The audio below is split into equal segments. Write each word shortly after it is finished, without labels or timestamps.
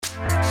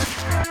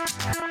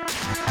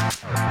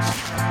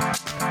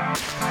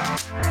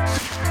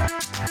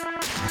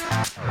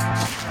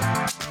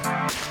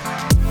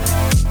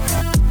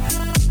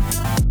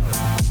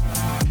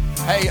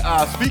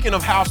Speaking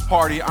of house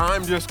party,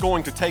 I'm just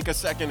going to take a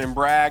second and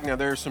brag. Now,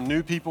 there's some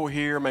new people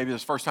here. Maybe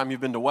this is the first time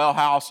you've been to Well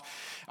House,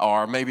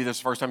 or maybe this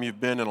is the first time you've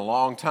been in a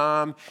long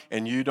time,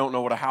 and you don't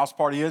know what a house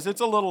party is.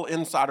 It's a little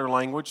insider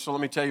language, so let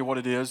me tell you what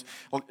it is.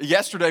 Well,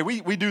 yesterday,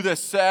 we do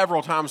this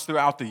several times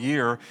throughout the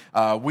year.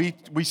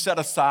 We set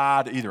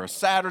aside either a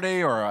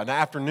Saturday or an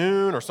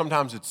afternoon, or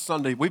sometimes it's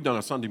Sunday. We've done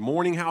a Sunday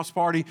morning house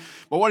party.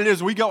 But what it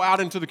is, we go out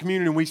into the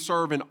community and we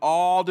serve in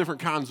all different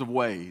kinds of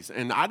ways.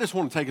 And I just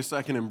want to take a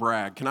second and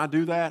brag. Can I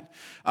do that?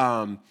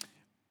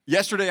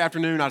 Yesterday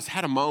afternoon, I just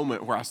had a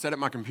moment where I sat at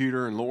my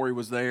computer and Lori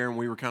was there, and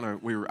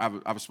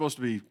I was supposed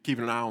to be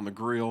keeping an eye on the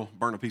grill,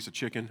 burn a piece of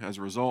chicken as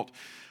a result.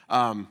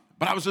 But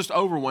I was just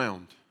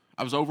overwhelmed.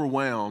 I was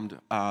overwhelmed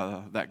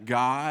that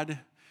God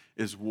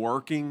is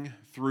working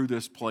through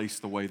this place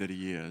the way that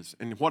He is.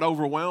 And what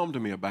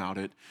overwhelmed me about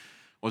it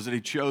was that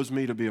He chose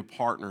me to be a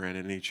partner in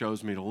it, and He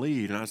chose me to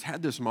lead. And I just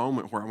had this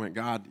moment where I went,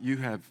 God, you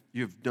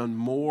have done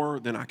more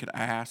than I could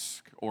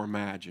ask or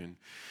imagine.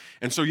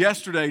 And so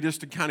yesterday,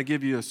 just to kind of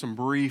give you some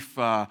brief,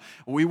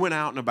 we went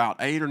out in about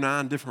 8 or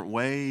 9 different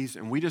ways,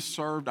 and we just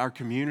served our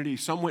community.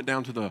 Some went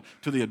down to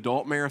the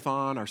adult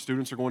marathon. Our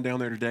students are going down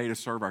there today to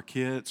serve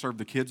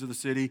the kids of the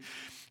city.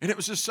 And it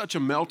was just such a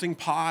melting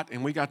pot,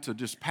 and we got to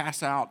just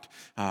pass out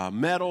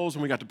medals,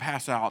 and we got to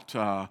pass out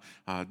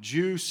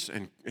juice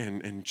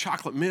and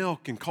chocolate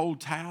milk and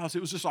cold towels.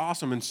 It was just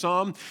awesome. And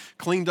some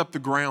cleaned up the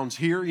grounds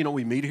here. You know,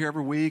 we meet here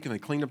every week, and they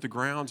cleaned up the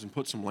grounds and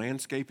put some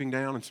landscaping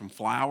down and some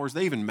flowers.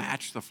 They even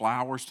matched the flowers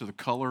to the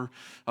color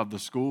of the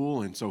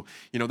school. And so,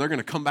 you know, they're going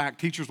to come back.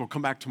 Teachers will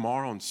come back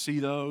tomorrow and see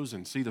those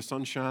and see the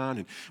sunshine.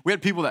 And we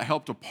had people that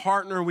helped to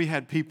partner. We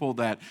had people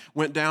that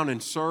went down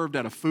and served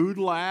at a food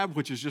lab,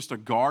 which is just a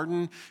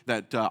garden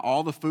that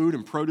all the food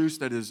and produce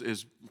that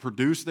is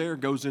produced there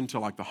goes into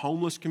like the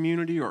homeless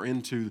community or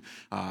into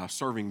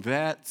serving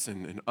vets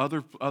and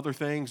other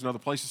things and other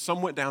places.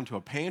 Some went down to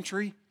a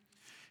pantry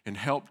and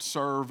helped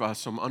serve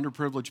some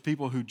underprivileged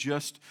people who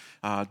just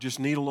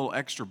need a little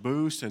extra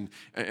boost. And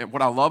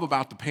what I love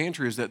about the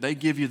pantry is that they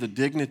give you the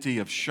dignity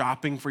of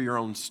shopping for your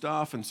own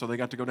stuff, and so they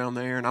got to go down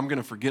there, and I'm going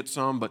to forget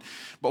some, but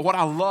what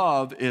I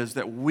love is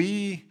that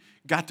we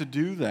got to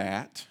do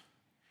that,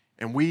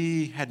 and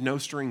we had no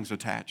strings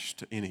attached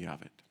to any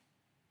of it.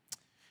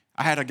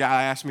 I had a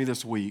guy ask me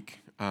this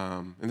week,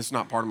 and this is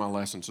not part of my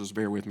lesson, so just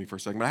bear with me for a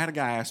second, but I had a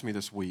guy ask me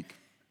this week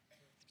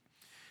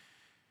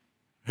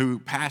who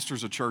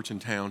pastors a church in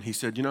town. He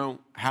said, you know,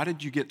 how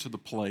did you get to the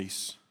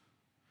place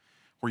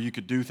where you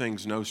could do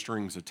things no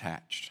strings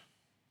attached?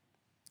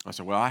 I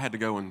said, well, I had to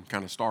go and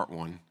kind of start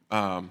one.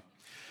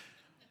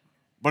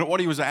 But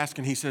what he was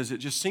asking, he says, it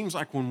just seems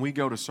like when we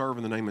go to serve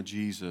in the name of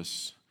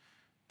Jesus,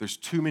 there's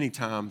too many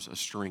times a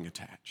string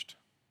attached.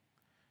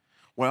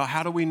 Well,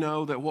 how do we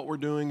know that what we're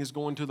doing is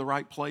going to the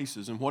right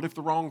places? And what if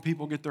the wrong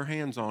people get their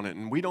hands on it?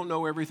 And we don't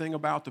know everything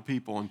about the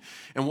people.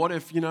 And what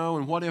if, you know,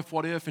 and what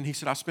if? And he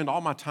said, I spend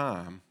all my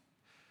time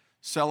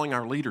selling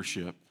our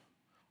leadership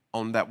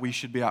on that we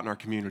should be out in our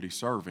community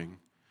serving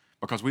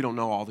because we don't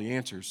know all the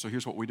answers. So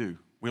here's what we do.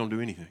 We don't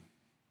do anything.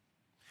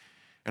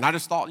 And I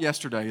just thought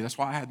yesterday, that's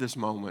why I had this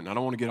moment, and I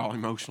don't want to get all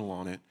emotional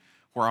on it,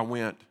 where I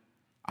went,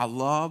 I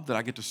love that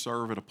I get to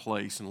serve at a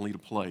place and lead a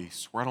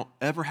place where I don't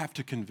ever have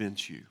to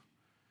convince you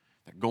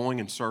that going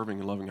and serving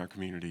and loving our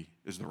community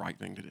is the right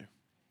thing to do. And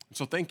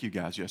so thank you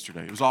guys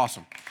yesterday. It was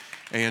awesome.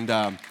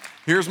 And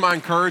here's my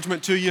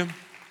encouragement to you.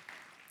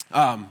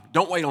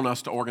 Don't wait on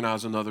us to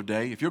organize another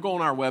day. If you'll go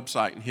on our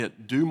website and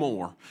hit Do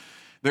More,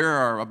 there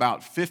are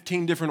about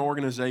 15 different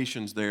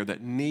organizations there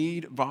that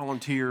need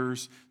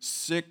volunteers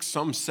 6,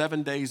 some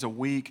 7 days a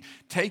week.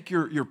 Take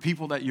your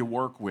people that you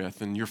work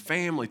with and your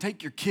family,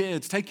 take your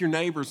kids, take your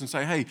neighbors and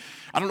say, hey,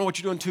 I don't know what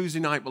you're doing Tuesday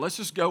night, but let's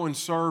just go and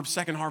serve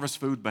Second Harvest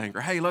Food Bank. Or,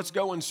 hey, let's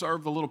go and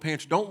serve the little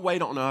pantry. Don't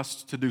wait on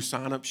us to do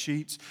sign-up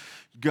sheets.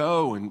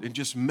 Go and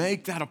just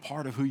make that a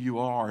part of who you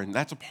are, and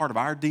that's a part of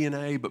our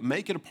DNA, but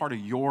make it a part of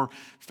your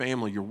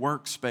family, your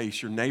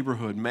workspace, your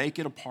neighborhood. Make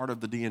it a part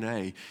of the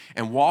DNA,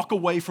 and walk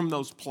away from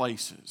those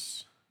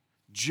places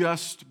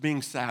just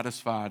being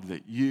satisfied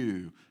that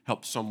you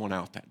helped someone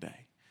out that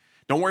day.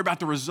 Don't worry about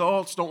the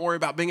results. Don't worry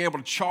about being able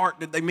to chart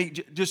that they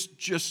meet.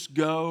 Just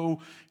go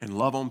and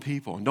love on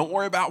people, and don't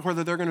worry about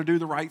whether they're going to do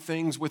the right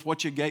things with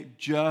what you gave.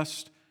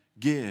 Just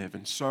give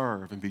and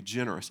serve and be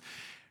generous.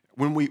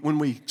 When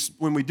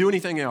we do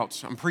anything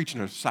else, I'm preaching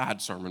a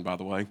side sermon, by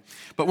the way,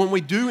 but when we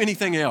do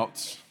anything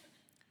else,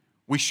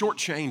 we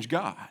shortchange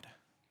God.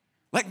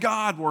 Let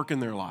God work in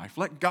their life.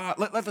 Let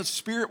the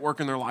Spirit work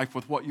in their life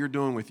with what you're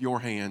doing with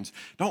your hands.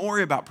 Don't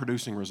worry about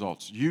producing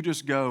results. You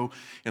just go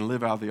and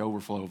live out of the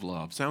overflow of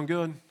love. Sound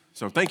good?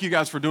 So thank you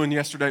guys for doing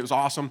yesterday. It was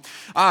awesome.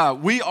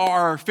 We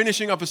are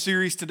finishing up a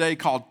series today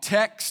called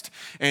TXT,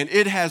 and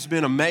it has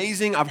been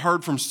amazing. I've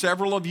heard from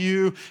several of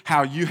you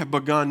how you have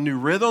begun new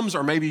rhythms,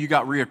 or maybe you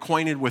got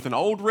reacquainted with an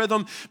old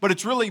rhythm, but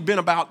it's really been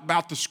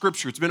about the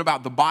Scripture. It's been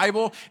about the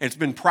Bible, and it's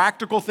been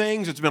practical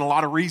things. It's been a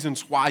lot of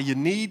reasons why you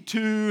need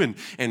to,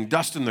 and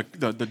dusting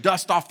the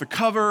dust off the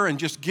cover, and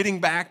just getting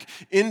back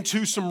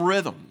into some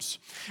rhythms.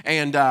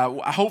 And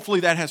hopefully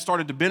that has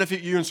started to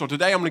benefit you. And so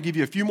today I'm going to give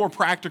you a few more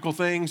practical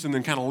things and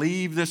then kind of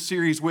leave this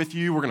series with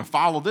you. We're going to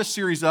follow this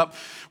series up.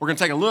 We're going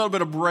to take a little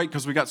bit of break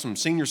because we got some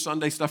Senior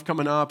Sunday stuff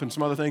coming up and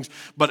some other things.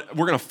 But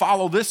we're going to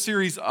follow this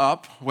series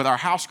up with our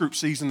house group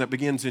season that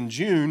begins in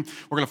June.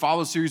 We're going to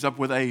follow the series up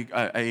with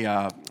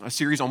a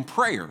series on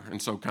prayer.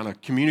 And so kind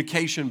of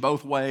communication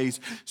both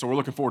ways. So we're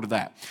looking forward to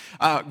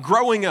that.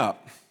 Growing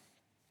up,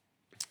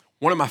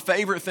 one of my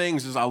favorite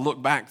things is I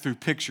look back through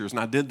pictures, and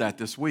I did that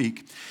this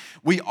week.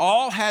 We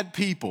all had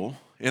people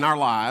in our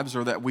lives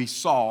or that we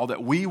saw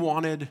that we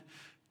wanted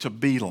to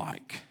be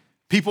like.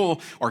 People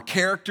or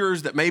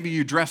characters that maybe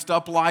you dressed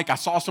up like. I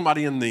saw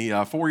somebody in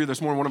the foyer this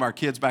morning, one of our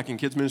kids back in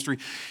kids ministry.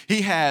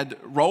 He had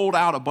rolled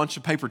out a bunch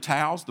of paper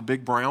towels, the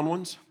big brown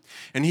ones,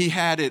 and he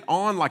had it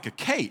on like a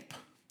cape.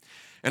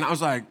 And I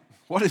was like,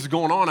 what is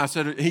going on? I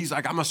said, he's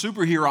like, I'm a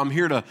superhero. I'm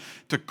here to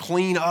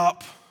clean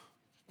up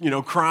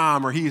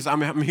crime, or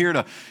I'm here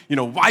to,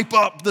 wipe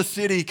up the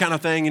city kind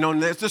of thing, and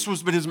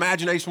but his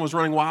imagination was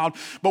running wild.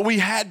 But we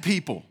had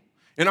people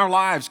in our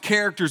lives,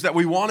 characters that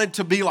we wanted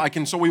to be like,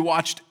 and so we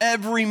watched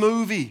every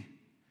movie,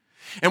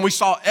 and we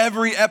saw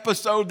every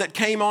episode that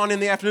came on in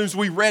the afternoons.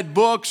 We read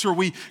books, or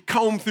we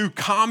combed through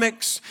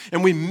comics,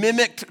 and we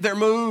mimicked their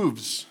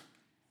moves.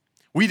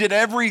 We did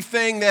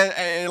everything that,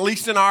 at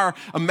least in our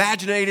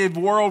imaginative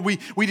world,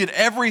 we did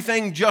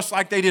everything just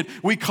like they did.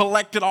 We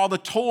collected all the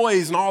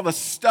toys and all the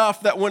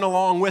stuff that went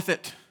along with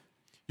it.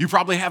 You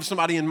probably have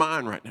somebody in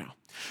mind right now.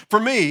 For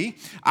me,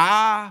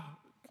 I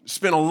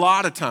spent a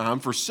lot of time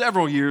for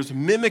several years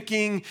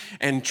mimicking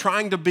and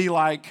trying to be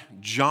like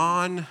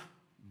John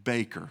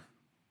Baker.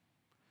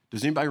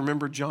 Does anybody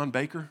remember John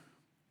Baker?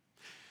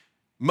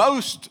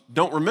 Most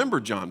don't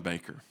remember John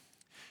Baker.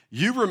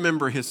 You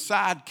remember his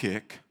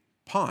sidekick,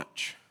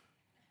 Punch.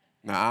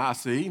 Now,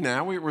 see,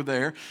 now we were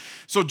there.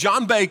 So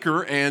John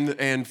Baker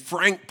and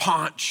Frank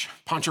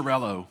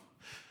Poncherello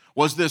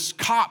was this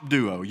cop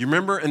duo. You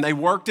remember? And they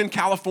worked in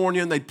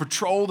California, and they'd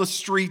patrol the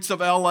streets of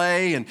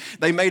LA, and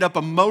they made up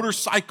a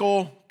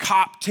motorcycle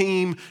cop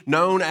team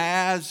known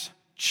as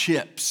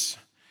CHIPS.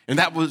 And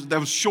that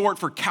was short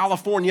for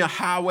California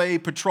Highway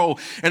Patrol.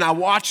 And I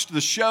watched the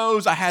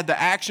shows. I had the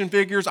action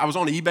figures. I was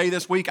on eBay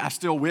this week. I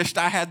still wished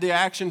I had the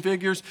action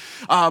figures,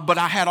 but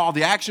I had all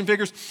the action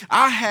figures.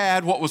 I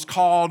had what was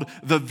called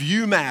the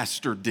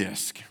Viewmaster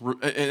disc.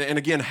 And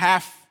again,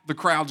 half the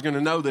crowd's going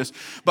to know this,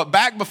 but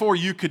back before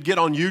you could get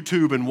on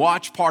YouTube and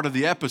watch part of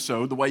the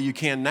episode the way you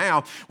can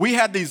now, we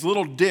had these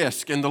little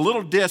discs, and the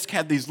little disc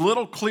had these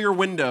little clear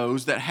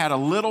windows that had a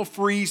little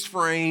freeze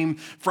frame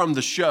from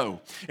the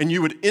show. And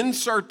you would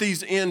insert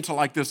these into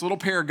like this little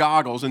pair of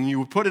goggles, and you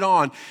would put it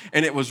on,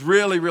 and it was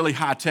really, really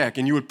high tech.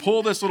 And you would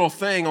pull this little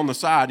thing on the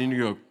side, and you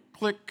go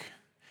click,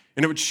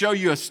 and it would show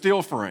you a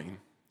still frame.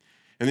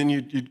 And then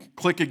you'd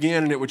click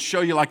again, and it would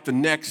show you like the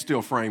next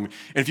still frame. And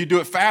if you do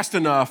it fast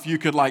enough, you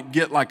could like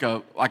get like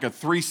a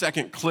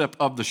 3-second clip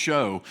of the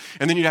show.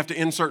 And then you'd have to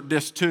insert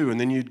disc 2, and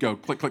then you'd go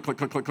click, click, click,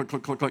 click, click, click,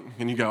 click, click, click,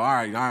 and you go, all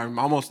right, I'm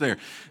almost there.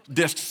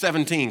 Disc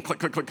 17, click,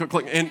 click, click, click,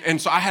 click. And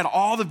so I had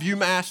all the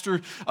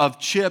Viewmaster of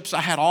CHIPS.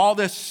 I had all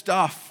this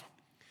stuff.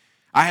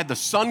 I had the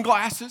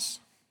sunglasses.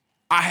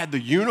 I had the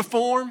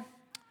uniform.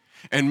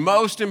 And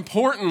most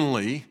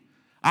importantly,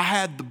 I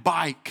had the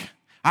bike.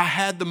 I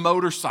had the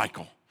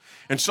motorcycle.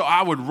 And so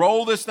I would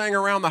roll this thing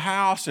around the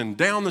house and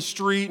down the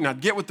street, and I'd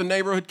get with the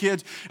neighborhood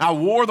kids. I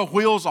wore the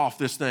wheels off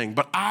this thing,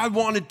 but I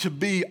wanted to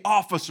be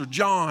Officer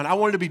John. I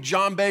wanted to be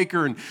John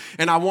Baker,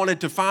 and I wanted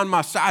to find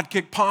my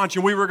sidekick Punch,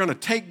 and we were going to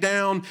take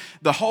down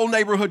the whole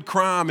neighborhood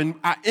crime, and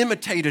I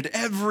imitated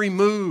every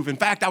move. In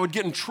fact, I would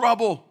get in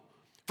trouble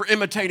for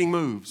imitating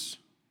moves.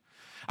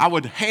 I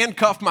would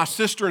handcuff my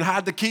sister and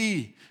hide the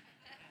key.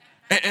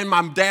 And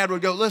my dad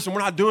would go, listen,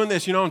 we're not doing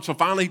this, and so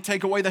finally he'd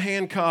take away the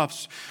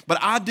handcuffs. But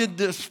I did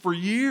this for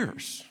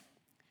years,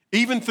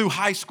 even through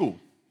high school.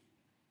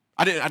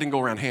 I didn't go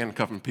around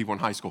handcuffing people in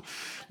high school,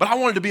 but I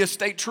wanted to be a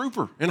state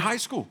trooper in high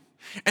school.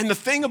 And the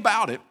thing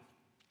about it,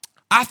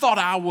 I thought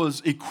I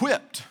was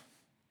equipped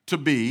to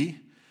be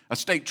a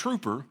state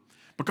trooper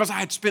because I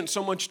had spent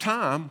so much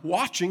time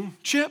watching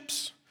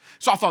CHIPS.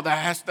 So I thought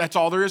that's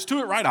all there is to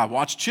it, right? I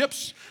watched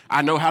CHIPS.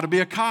 I know how to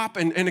be a cop.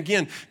 And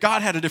again,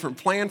 God had a different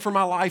plan for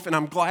my life, and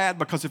I'm glad,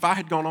 because if I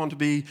had gone on to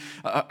be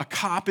a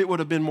cop, it would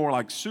have been more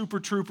like super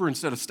trooper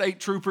instead of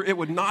state trooper. It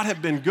would not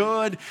have been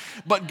good,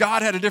 but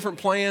God had a different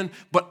plan.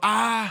 But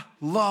I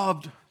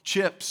loved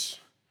CHIPS.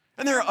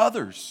 And there are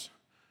others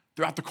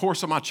throughout the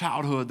course of my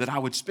childhood that I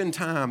would spend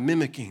time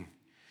mimicking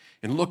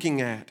and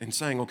looking at and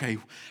saying, okay,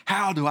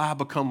 how do I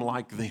become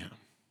like them?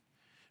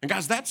 And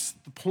guys, that's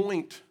the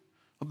point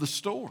of the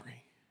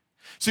story.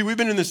 See, we've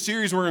been in this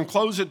series, we're going to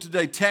close it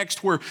today,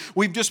 text, where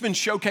we've just been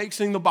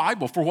showcasing the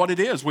Bible for what it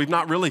is. We've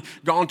not really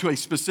gone to a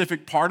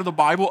specific part of the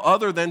Bible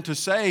other than to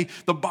say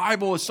the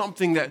Bible is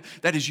something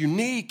that is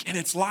unique and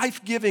it's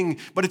life-giving,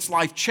 but it's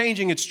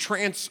life-changing, it's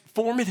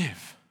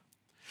transformative.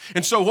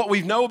 And so what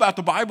we know about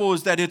the Bible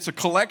is that it's a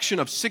collection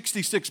of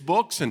 66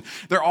 books, and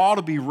they're all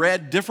to be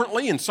read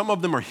differently, and some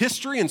of them are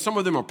history, and some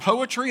of them are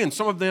poetry, and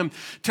some of them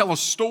tell a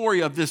story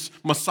of this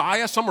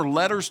Messiah. Some are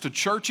letters to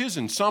churches,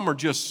 and some are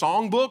just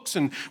songbooks,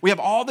 and we have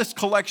all this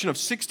collection of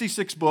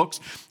 66 books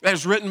that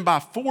is written by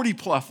 40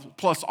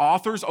 plus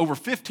authors over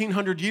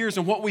 1,500 years,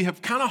 and what we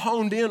have kind of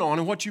honed in on,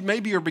 and what you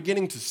maybe are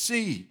beginning to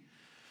see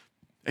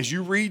as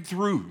you read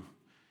through,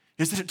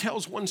 is that it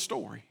tells one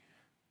story.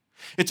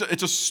 It's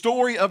a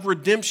story of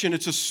redemption.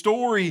 It's a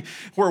story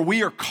where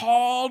we are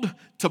called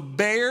to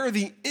bear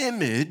the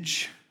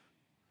image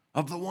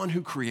of the one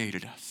who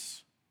created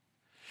us.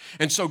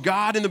 And so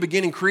God in the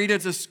beginning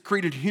created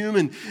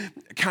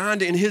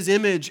humankind in his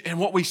image, and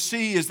what we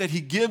see is that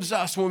he gives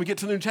us, when we get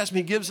to the New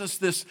Testament, he gives us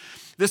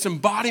this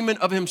embodiment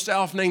of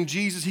himself named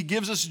Jesus. He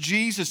gives us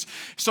Jesus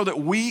so that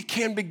we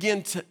can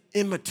begin to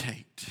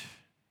imitate,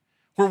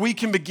 where we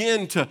can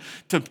begin to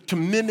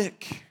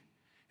mimic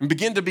and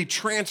begin to be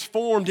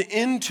transformed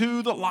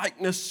into the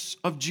likeness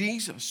of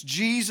Jesus.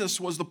 Jesus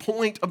was the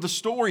point of the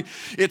story.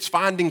 It's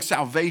finding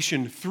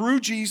salvation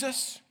through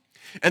Jesus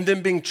and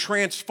then being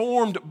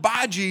transformed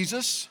by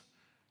Jesus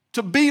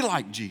to be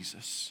like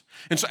Jesus.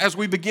 And so as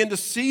we begin to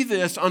see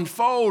this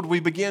unfold,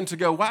 we begin to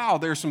go, wow,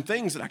 there's some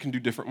things that I can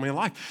do differently in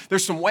life.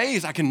 There's some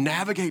ways I can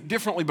navigate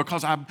differently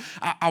because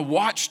I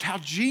watched how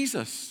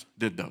Jesus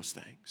did those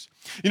things.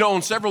 You know,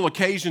 on several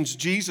occasions,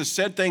 Jesus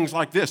said things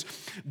like this: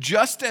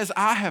 just as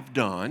I have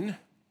done,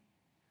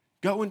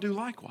 go and do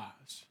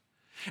likewise.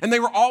 And they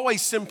were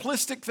always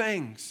simplistic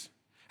things.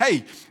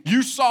 Hey,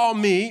 you saw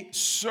me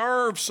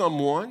serve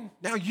someone,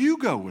 now you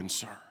go and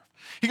serve.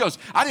 He goes,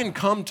 I didn't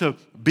come to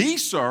be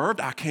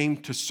served, I came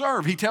to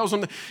serve. He tells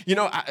them,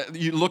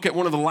 you look at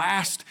one of the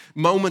last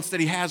moments that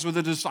he has with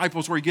the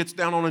disciples where he gets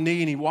down on a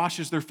knee and he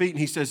washes their feet and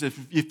he says,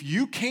 if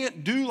you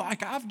can't do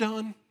like I've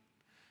done,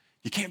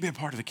 you can't be a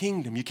part of the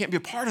kingdom. You can't be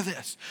a part of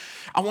this.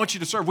 I want you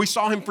to serve. We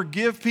saw him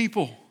forgive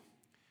people.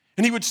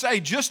 And he would say,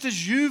 just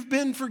as you've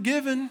been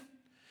forgiven,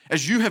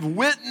 as you have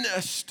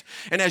witnessed,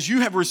 and as you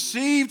have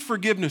received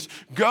forgiveness,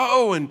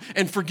 go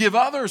and forgive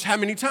others. How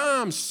many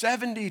times?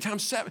 70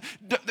 times 7.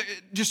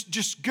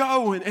 Just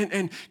go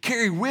and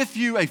carry with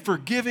you a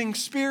forgiving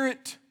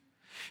spirit.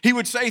 He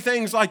would say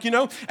things like,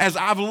 as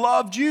I've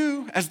loved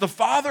you, as the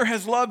Father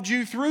has loved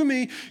you through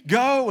me,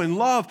 go and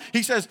love.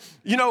 He says,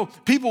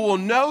 people will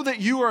know that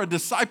you are a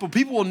disciple.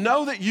 People will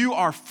know that you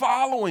are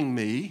following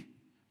me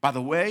by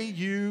the way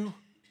you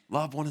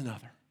love one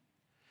another.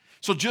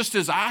 So just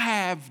as I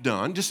have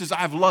done, just as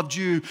I've loved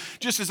you,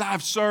 just as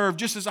I've served,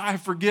 just as I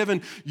have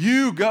forgiven,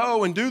 you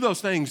go and do those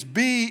things.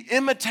 Be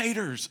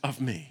imitators of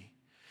me.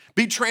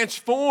 Be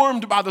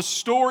transformed by the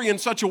story in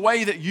such a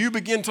way that you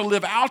begin to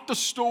live out the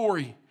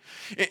story.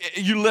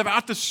 You live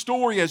out the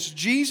story as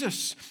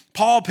Jesus.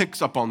 Paul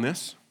picks up on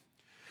this.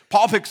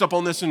 Paul picks up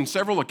on this in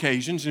several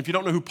occasions. And if you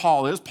don't know who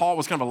Paul is, Paul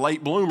was kind of a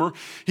late bloomer.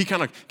 He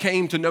kind of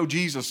came to know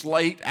Jesus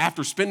late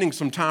after spending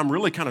some time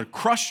really kind of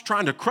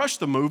trying to crush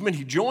the movement.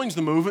 He joins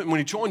the movement. And when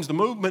he joins the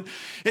movement,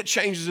 it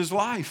changes his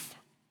life.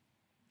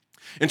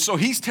 And so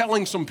he's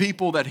telling some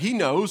people that he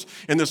knows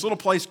in this little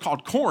place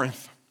called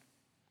Corinth.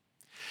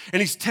 And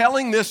he's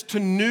telling this to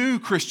new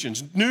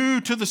Christians, new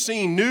to the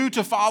scene, new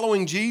to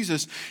following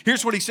Jesus.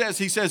 Here's what he says.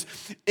 He says,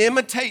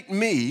 imitate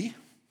me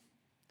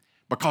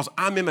because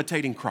I'm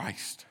imitating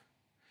Christ.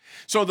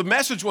 So the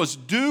message was,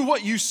 do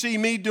what you see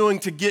me doing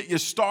to get you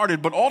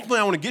started, but ultimately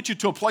I want to get you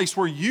to a place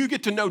where you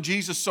get to know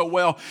Jesus so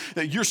well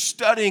that you're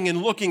studying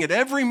and looking at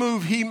every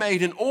move he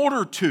made in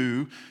order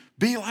to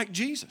be like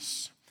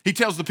Jesus. He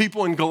tells the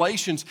people in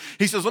Galatians,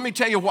 he says, let me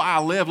tell you why I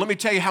live. Let me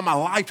tell you how my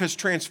life has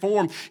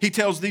transformed. He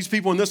tells these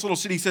people in this little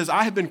city, he says,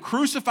 I have been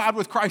crucified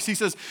with Christ. He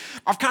says,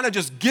 I've kind of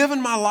just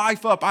given my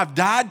life up. I've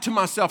died to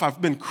myself.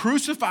 I've been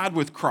crucified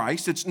with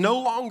Christ. It's no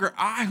longer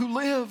I who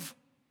live.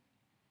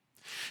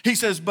 He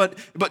says, but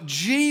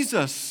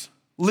Jesus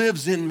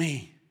lives in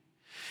me.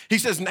 He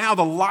says, now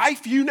the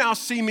life you now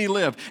see me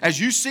live, as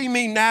you see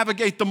me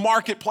navigate the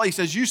marketplace,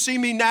 as you see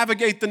me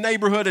navigate the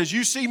neighborhood, as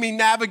you see me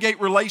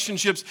navigate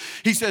relationships,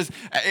 he says,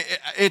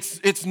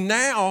 it's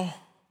now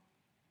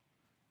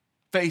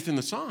faith in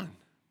the Son.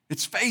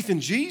 It's faith in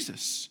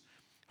Jesus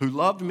who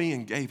loved me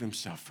and gave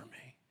himself for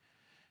me.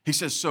 He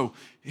says, so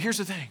here's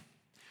the thing.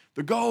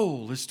 The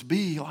goal is to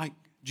be like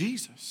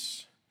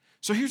Jesus.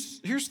 So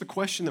here's the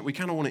question that we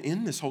kind of want to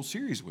end this whole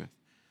series with.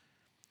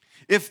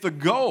 If the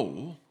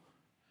goal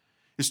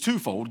is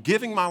twofold,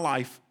 giving my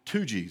life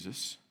to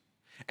Jesus,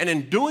 and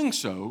in doing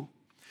so,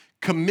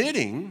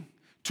 committing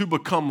to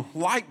become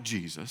like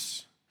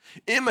Jesus,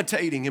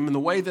 imitating him in the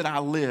way that I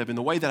live, in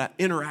the way that I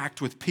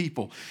interact with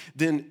people,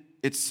 then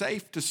it's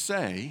safe to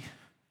say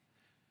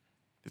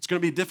it's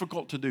going to be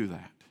difficult to do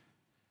that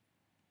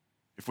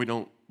if we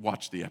don't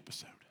watch the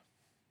episode.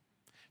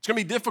 It's going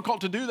to be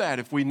difficult to do that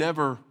if we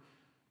never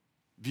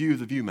view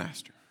the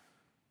Viewmaster.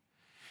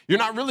 You're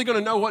not really going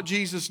to know what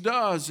Jesus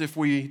does if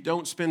we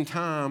don't spend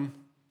time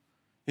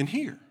in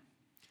here.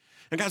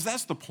 And guys,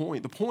 that's the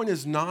point. The point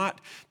is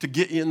not to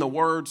get you in the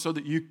Word so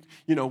that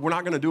we're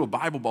not going to do a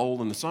Bible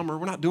bowl in the summer.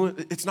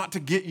 It's not to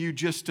get you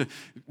just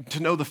to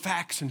know the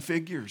facts and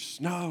figures.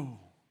 No.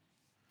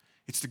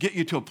 It's to get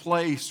you to a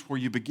place where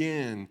you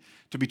begin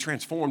to be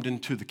transformed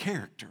into the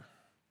character,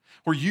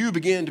 where you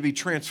begin to be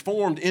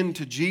transformed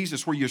into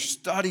Jesus, where you're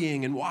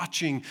studying and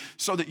watching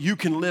so that you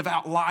can live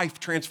out life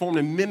transformed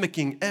and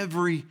mimicking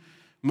every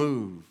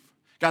move.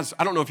 Guys,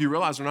 I don't know if you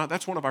realize or not,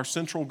 that's one of our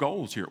central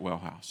goals here at Well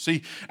House.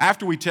 See,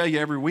 after we tell you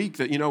every week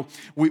that,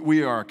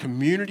 we are a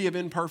community of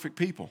imperfect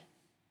people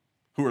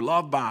who are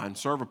loved by and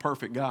serve a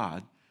perfect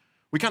God,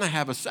 we kind of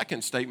have a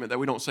second statement that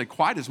we don't say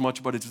quite as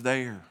much, but it's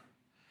there.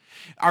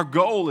 Our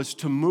goal is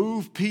to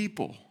move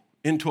people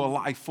into a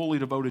life fully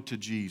devoted to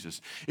Jesus.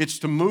 It's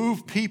to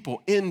move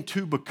people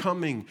into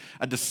becoming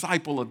a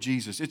disciple of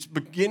Jesus. It's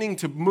beginning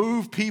to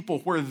move people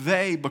where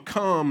they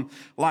become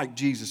like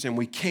Jesus, and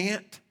we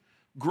can't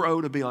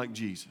grow to be like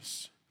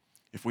Jesus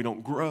if we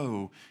don't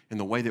grow in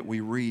the way that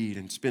we read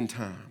and spend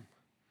time.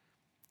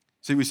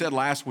 See, we said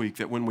last week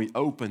that when we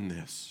open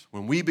this,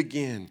 when we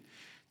begin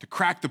to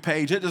crack the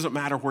page, it doesn't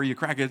matter where you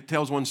crack it. It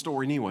tells one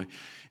story anyway.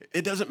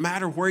 It doesn't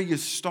matter where you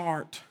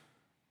start,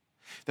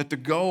 that the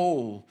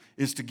goal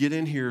is to get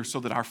in here so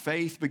that our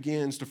faith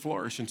begins to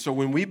flourish. And so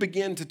when we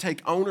begin to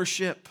take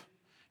ownership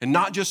and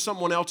not just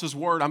someone else's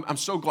word, I'm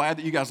so glad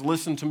that you guys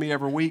listen to me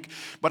every week,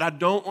 but I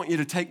don't want you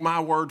to take my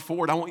word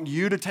for it. I want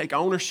you to take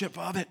ownership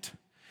of it.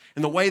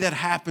 And the way that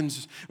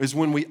happens is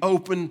when we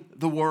open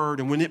the Word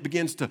and when it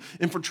begins to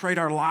infiltrate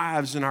our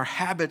lives and our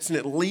habits, and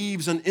it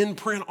leaves an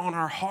imprint on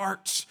our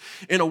hearts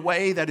in a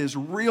way that is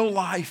real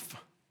life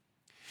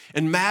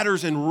and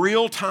matters in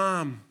real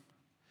time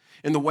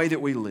in the way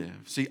that we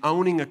live. See,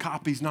 owning a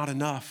copy is not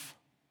enough.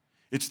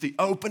 It's the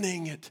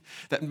opening it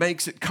that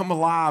makes it come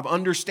alive.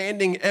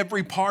 Understanding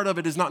every part of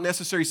it is not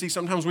necessary. See,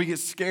 sometimes we get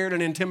scared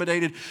and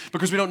intimidated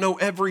because we don't know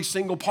every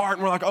single part.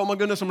 And we're like, oh my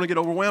goodness, I'm going to get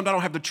overwhelmed. I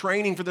don't have the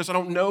training for this. I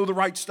don't know the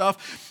right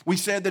stuff. We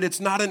said that it's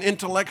not an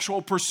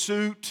intellectual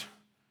pursuit.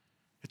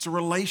 It's a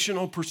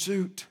relational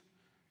pursuit.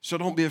 So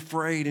don't be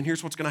afraid. And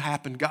here's what's going to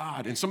happen.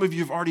 God, and some of you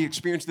have already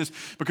experienced this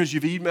because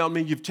you've emailed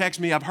me, you've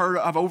texted me,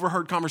 I've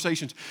overheard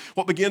conversations.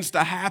 What begins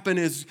to happen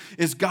is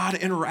God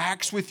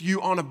interacts with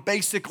you on a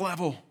basic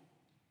level.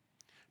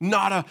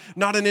 Not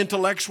an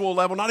intellectual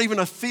level, not even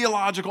a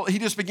theological. He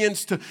just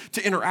begins to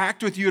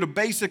interact with you at a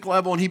basic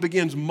level, and he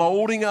begins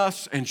molding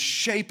us and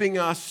shaping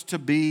us to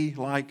be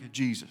like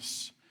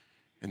Jesus.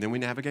 And then we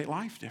navigate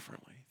life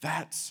differently.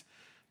 That's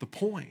the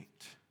point.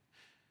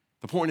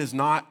 The point is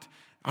not,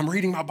 I'm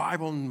reading my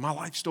Bible and my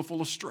life's still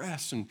full of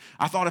stress, and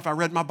I thought if I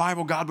read my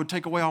Bible, God would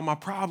take away all my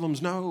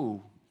problems.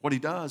 No. What he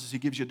does is he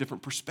gives you a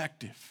different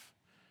perspective.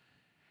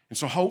 And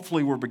so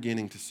hopefully we're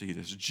beginning to see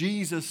this.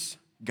 Jesus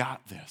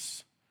got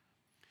this.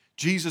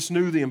 Jesus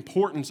knew the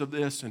importance of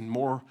this, and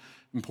more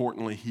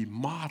importantly, he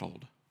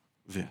modeled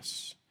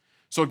this.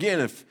 So again,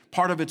 if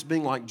part of it's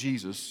being like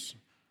Jesus,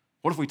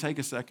 what if we take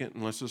a second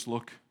and let's just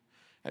look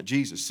at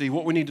Jesus? See,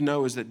 what we need to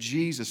know is that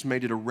Jesus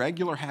made it a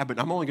regular habit.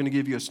 I'm only going to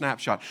give you a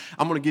snapshot.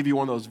 I'm going to give you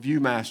one of those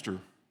Viewmaster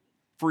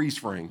freeze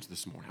frames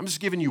this morning. I'm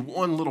just giving you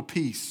one little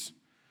piece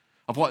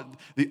of what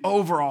the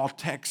overall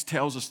text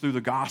tells us through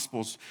the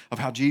Gospels of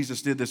how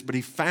Jesus did this, but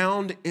he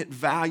found it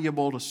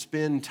valuable to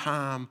spend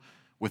time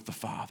with the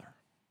Father.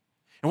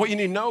 And what you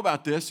need to know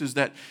about this is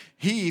that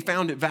he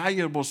found it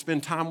valuable to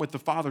spend time with the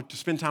Father, to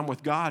spend time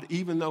with God,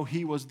 even though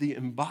he was the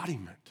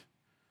embodiment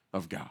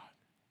of God.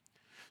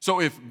 So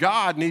if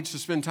God needs to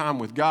spend time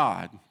with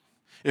God,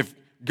 if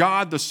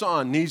God the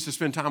Son needs to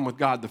spend time with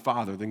God the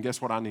Father, then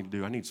guess what I need to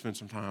do? I need to spend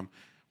some time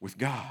with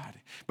God.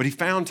 But he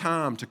found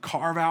time to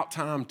carve out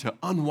time to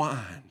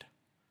unwind,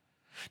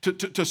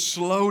 to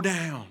slow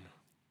down,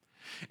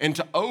 and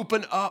to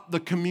open up the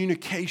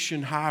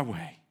communication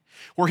highway,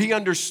 where he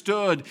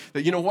understood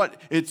that, you know what,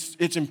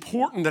 it's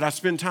important that I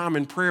spend time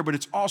in prayer, but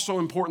it's also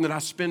important that I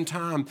spend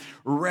time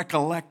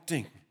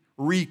recollecting,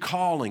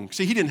 recalling.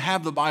 See, he didn't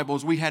have the Bible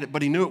as we had it,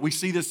 but he knew it. We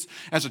see this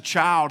as a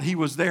child. He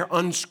was there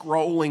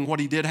unscrolling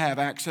what he did have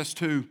access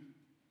to.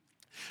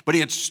 But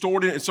he had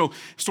stored it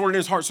in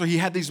his heart. So he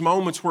had these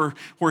moments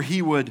where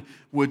he would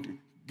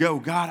go,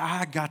 God,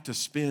 I got to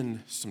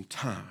spend some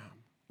time.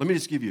 Let me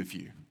just give you a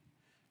few.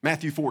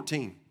 Matthew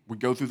 14, we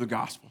go through the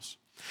Gospels.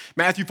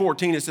 Matthew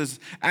 14, it says,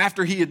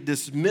 after he had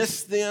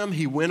dismissed them,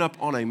 he went up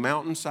on a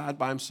mountainside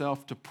by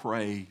himself to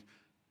pray,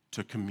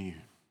 to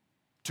commune,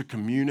 to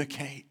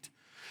communicate,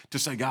 to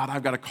say, God,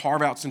 I've got to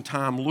carve out some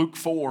time. Luke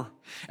 4,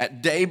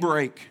 at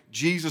daybreak,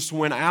 Jesus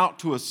went out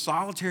to a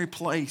solitary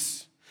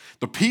place.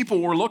 The people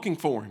were looking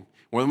for him.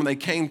 When they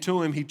came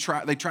to him,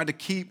 they tried to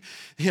keep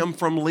him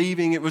from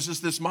leaving. It was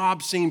just this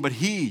mob scene, but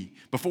he,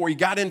 before he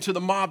got into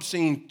the mob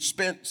scene,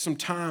 spent some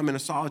time in a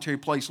solitary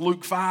place.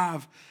 Luke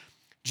 5,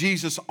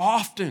 Jesus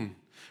often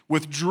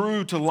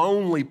withdrew to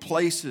lonely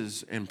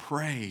places and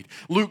prayed.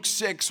 Luke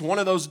 6, one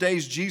of those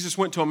days, Jesus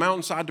went to a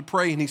mountainside to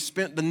pray, and he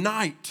spent the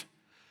night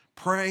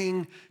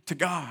praying to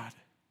God.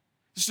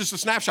 It's just a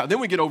snapshot. Then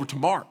we get over to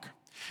Mark.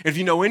 And if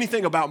you know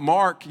anything about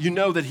Mark, you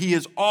know that he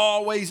is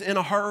always in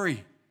a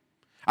hurry.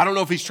 I don't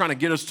know if he's trying to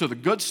get us to the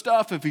good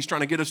stuff, if he's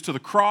trying to get us to the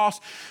cross,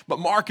 but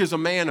Mark is a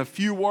man of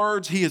few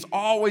words. He is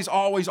always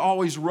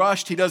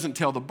rushed. He doesn't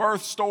tell the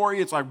birth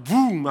story. It's like,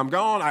 boom, I'm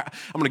gone. I'm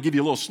going to give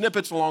you little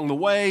snippets along the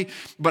way,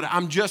 but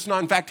I'm just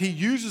not. In fact, he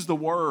uses the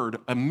word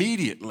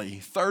immediately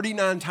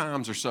 39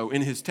 times or so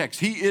in his text.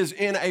 He is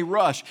in a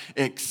rush,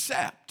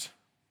 except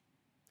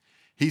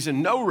he's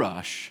in no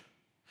rush.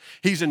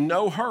 He's in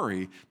no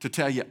hurry to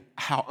tell you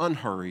how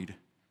unhurried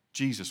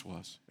Jesus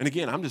was. And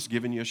again, I'm just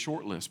giving you a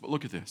short list, but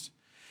look at this.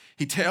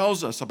 He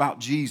tells us about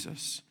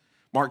Jesus,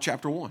 Mark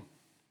chapter 1,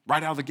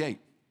 right out of the gate.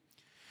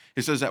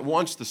 It says that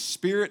once the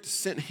Spirit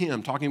sent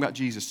him, talking about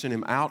Jesus, sent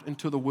him out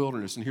into the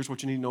wilderness. And here's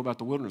what you need to know about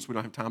the wilderness. We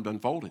don't have time to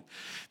unfold it.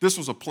 This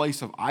was a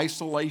place of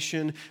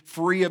isolation,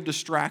 free of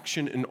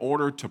distraction, in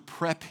order to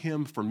prep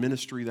him for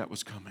ministry that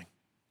was coming.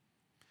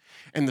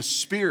 And the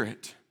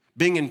Spirit,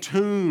 being in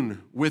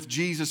tune with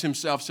Jesus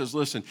himself, says,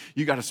 listen,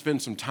 you got to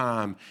spend some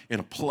time in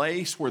a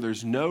place where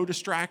there's no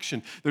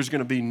distraction. There's going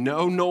to be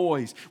no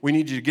noise. We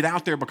need you to get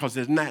out there because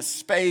in that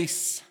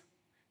space,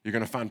 you're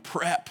going to find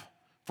prep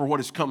for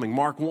what is coming.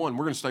 Mark 1,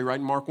 we're going to stay right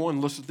in Mark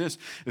 1. Listen to this.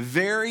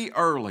 Very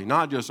early,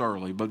 not just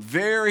early, but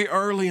very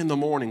early in the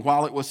morning,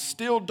 while it was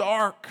still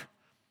dark,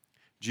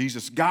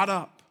 Jesus got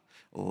up,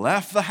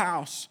 left the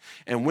house,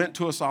 and went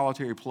to a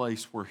solitary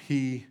place where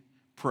he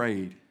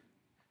prayed.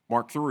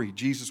 Mark 3,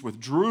 Jesus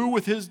withdrew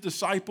with his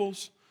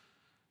disciples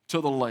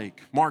to the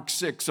lake. Mark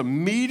 6,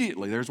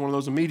 immediately, there's one of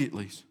those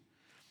immediatelys.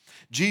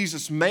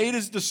 Jesus made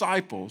his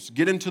disciples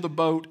get into the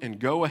boat and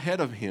go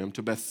ahead of him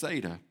to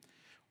Bethsaida.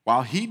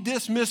 While he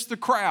dismissed the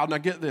crowd, now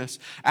get this,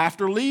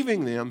 after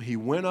leaving them, he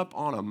went up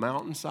on a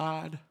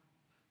mountainside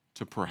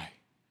to pray.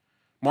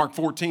 Mark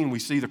 14, we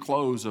see the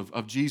close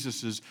of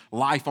Jesus'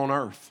 life on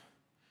earth.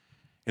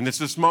 And it's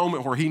this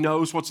moment where he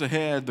knows what's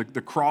ahead,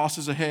 the cross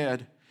is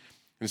ahead.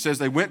 And it says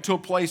they went to a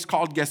place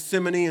called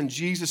Gethsemane, and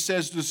Jesus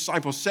says to the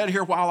disciples, sit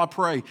here while I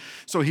pray.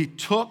 So he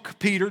took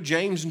Peter,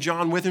 James, and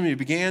John with him. He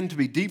began to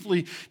be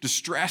deeply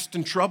distressed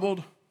and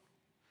troubled.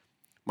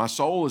 My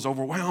soul is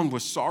overwhelmed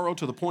with sorrow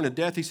to the point of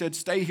death. He said,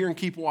 stay here and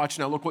keep watch.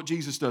 Now look what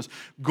Jesus does.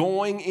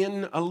 Going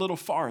in a little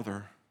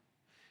farther,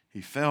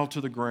 he fell to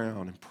the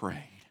ground and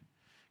prayed.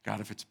 God,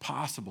 if it's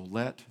possible,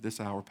 let this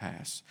hour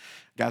pass.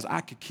 Guys,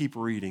 I could keep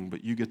reading,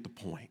 but you get the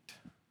point.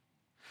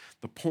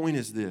 The point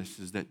is this,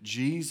 is that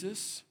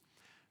Jesus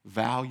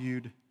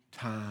valued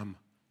time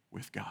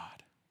with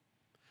God,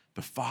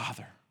 the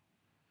Father.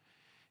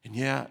 And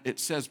yeah, it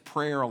says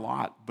prayer a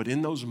lot, but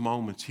in those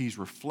moments, he's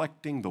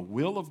reflecting the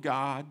will of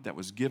God that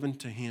was given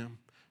to him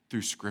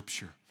through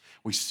Scripture.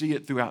 We see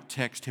it throughout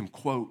text, him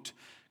quote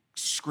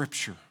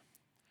Scripture.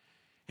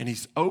 And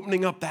he's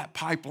opening up that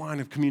pipeline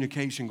of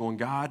communication going,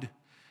 God,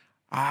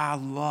 I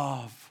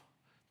love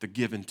the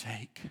give and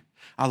take.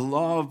 I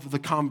love the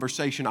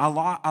conversation. I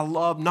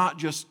love not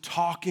just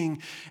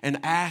talking and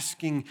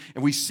asking,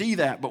 and we see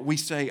that, but we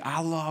say,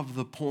 I love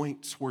the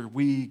points where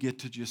we get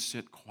to just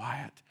sit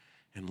quiet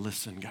and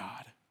listen,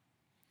 God.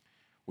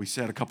 We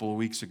said a couple of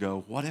weeks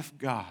ago, what if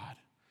God,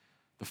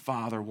 the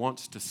Father,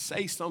 wants to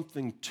say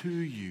something to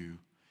you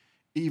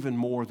even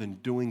more than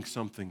doing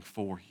something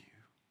for you?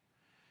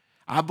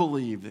 I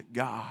believe that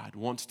God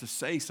wants to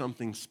say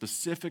something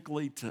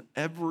specifically to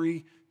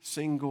every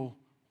single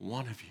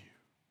one of you.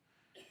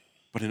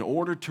 But in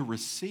order to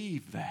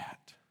receive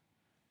that,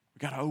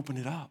 we've got to open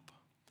it up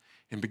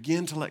and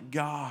begin to let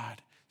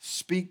God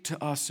speak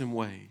to us in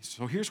ways.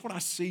 So here's what I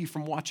see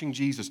from watching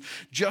Jesus.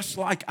 Just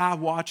like I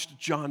watched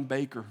John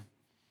Baker,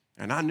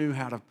 and I knew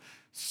how to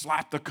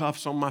slap the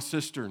cuffs on my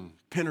sister and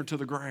pin her to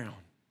the ground.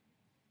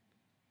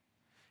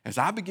 As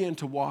I began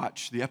to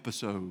watch the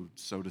episode,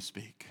 so to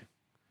speak,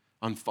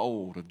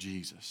 unfold of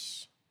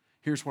Jesus,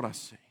 here's what I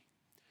see.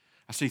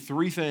 I see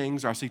three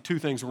things, or I see two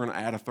things. We're going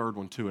to add a third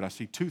one to it. I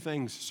see two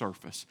things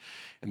surface.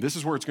 And this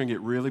is where it's going to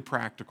get really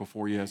practical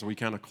for you as we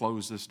kind of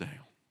close this down.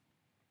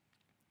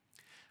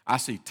 I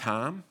see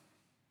time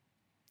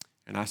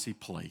and I see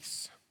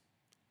place.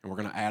 And we're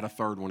going to add a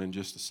third one in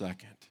just a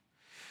second.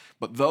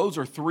 But those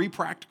are three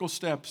practical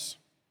steps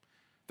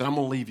that I'm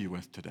going to leave you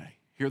with today.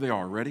 Here they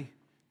are. Ready?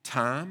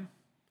 Time,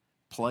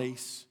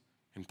 place,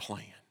 and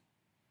plan.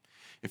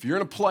 If you're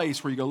in a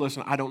place where you go,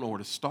 listen, I don't know where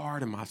to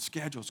start and my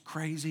schedule's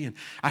crazy and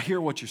I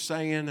hear what you're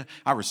saying,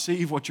 I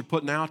receive what you're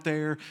putting out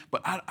there,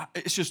 but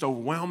it's just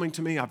overwhelming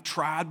to me. I've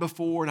tried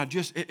before and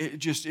it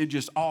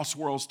just all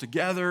swirls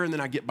together and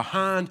then I get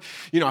behind.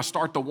 I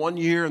start the 1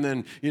 year and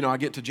then, I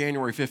get to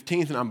January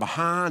 15th and I'm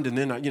behind and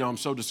then, I'm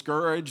so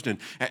discouraged and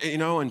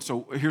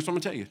so here's what I'm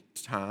going to tell you.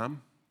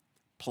 Time,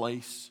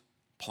 place,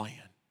 plan.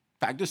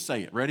 In fact, just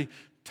say it. Ready?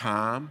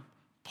 Time,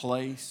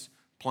 place,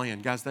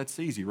 plan. Guys, that's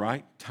easy,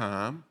 right?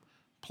 Time,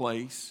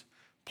 place,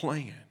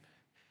 plan.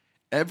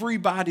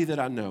 Everybody that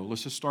I know,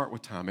 let's just start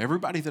with time.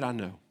 Everybody that I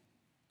know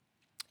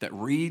that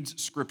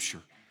reads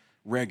Scripture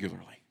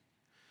regularly,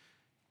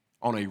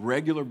 on a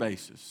regular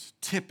basis,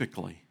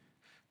 typically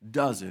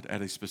does it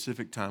at a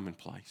specific time and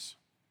place.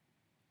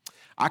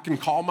 I can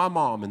call my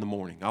mom in the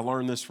morning. I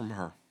learned this from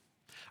her.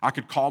 I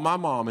could call my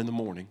mom in the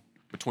morning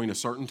between a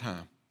certain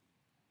time,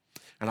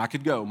 and I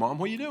could go, Mom,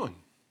 what are you doing?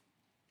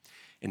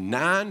 And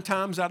 9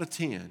 times out of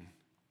 10,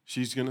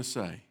 she's going to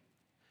say,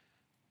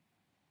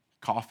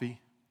 coffee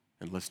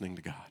and listening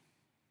to God.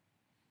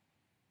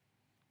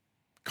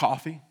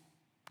 Coffee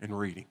and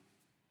reading.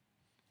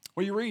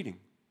 What are you reading?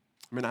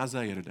 I'm in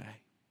Isaiah today.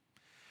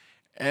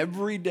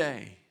 Every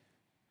day,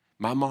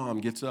 my mom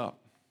gets up.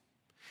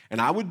 And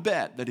I would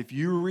bet that if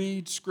you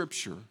read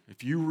Scripture,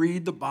 if you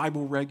read the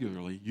Bible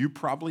regularly, you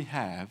probably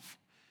have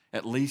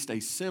at least a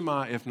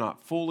semi, if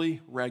not fully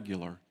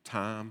regular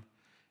time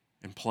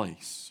and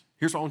place.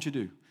 Here's what I want you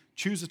to do.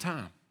 Choose a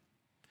time.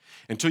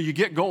 Until you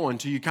get going,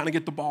 until you kind of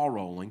get the ball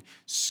rolling,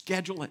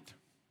 schedule it.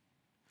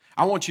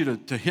 I want you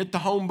to hit the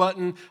home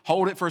button,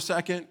 hold it for a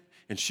second,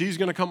 and she's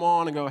going to come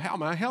on and go, how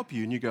may I help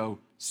you? And you go,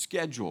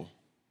 schedule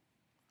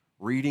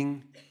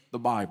reading the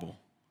Bible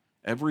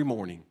every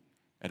morning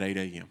at 8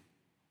 a.m.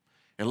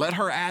 And let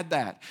her add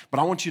that. But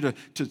I want you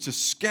to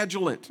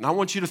schedule it. And I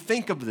want you to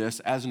think of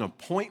this as an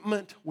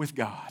appointment with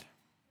God.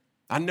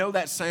 I know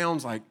that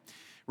sounds like,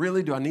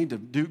 really, do I need to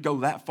go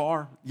that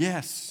far?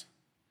 Yes.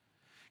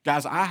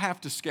 Guys, I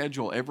have to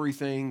schedule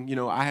everything. You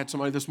know, I had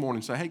somebody this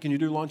morning say, hey, can you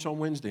do lunch on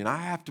Wednesday? And I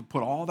have to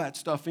put all that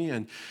stuff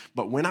in.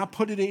 But when I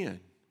put it in,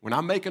 when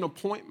I make an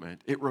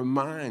appointment, it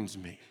reminds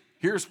me,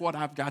 here's what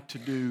I've got to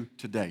do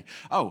today.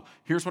 Oh,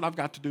 here's what I've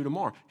got to do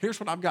tomorrow. Here's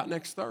what I've got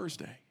next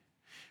Thursday.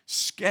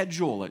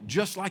 Schedule it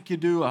just like you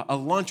do a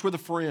lunch with a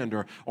friend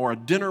or a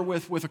dinner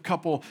with a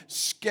couple.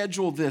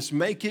 Schedule this.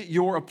 Make it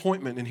your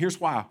appointment. And here's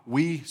why.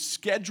 We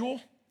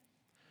schedule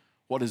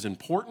what is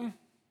important,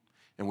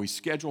 and we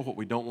schedule what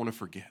we don't want to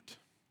forget.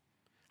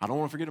 I don't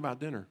want to forget about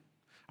dinner.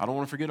 I don't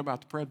want to forget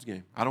about the Preds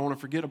game. I don't want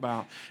to forget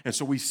about, and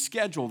so we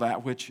schedule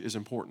that which is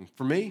important.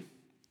 For me,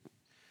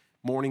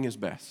 morning is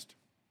best.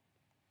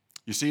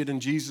 You see it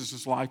in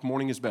Jesus' life,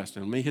 morning is best.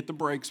 And let me hit the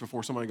brakes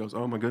before somebody goes,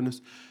 oh my goodness.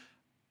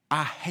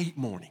 I hate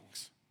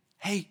mornings.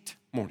 Hate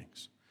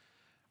mornings.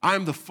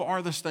 I'm the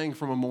farthest thing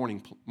from a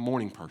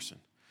morning person.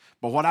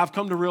 But what I've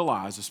come to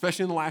realize,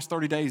 especially in the last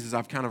 30 days, is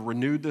I've kind of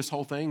renewed this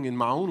whole thing in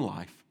my own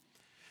life,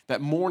 that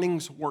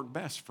mornings work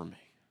best for me.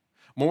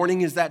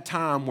 Morning is that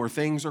time where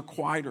things are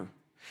quieter.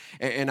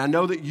 And I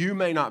know that you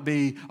may not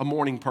be a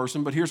morning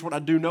person, but here's what I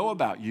do know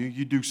about you.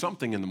 You do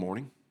something in the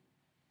morning.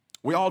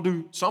 We all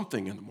do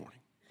something in the morning.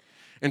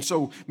 And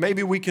so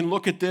maybe we can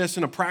look at this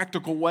in a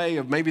practical way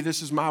of maybe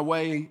this is my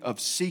way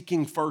of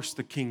seeking first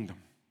the kingdom.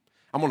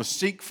 I'm going to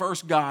seek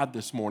first God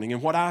this morning.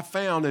 And what I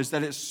found is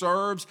that it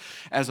serves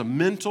as a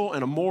mental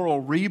and a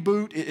moral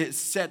reboot.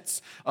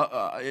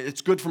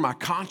 It's good for my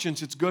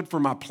conscience. It's good for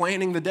my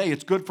planning the day.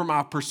 It's good for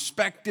my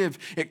perspective.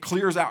 It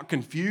clears out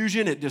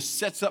confusion. It just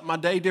sets up my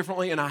day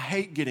differently. And I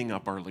hate getting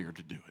up earlier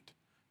to do it.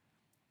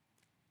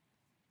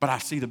 But I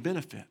see the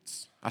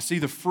benefits. I see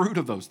the fruit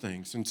of those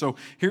things. And so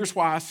here's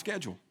why I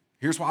schedule.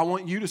 Here's why I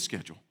want you to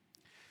schedule.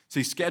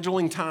 See,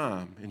 scheduling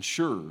time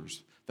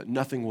ensures that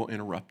nothing will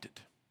interrupt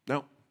it.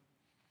 No.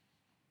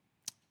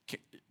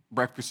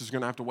 Breakfast is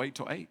going to have to wait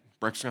till 8.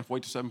 Breakfast is going to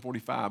have to wait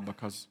till 7:45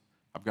 because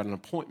I've got an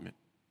appointment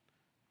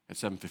at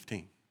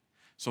 7:15.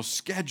 So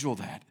schedule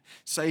that.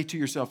 Say to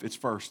yourself, it's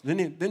first.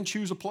 Then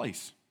choose a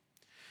place.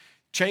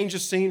 Change of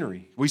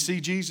scenery. We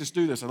see Jesus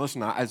do this. And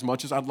listen, as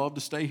much as I'd love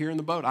to stay here in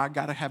the boat, I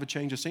got to have a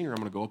change of scenery. I'm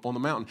going to go up on the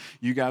mountain.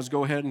 You guys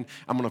go ahead and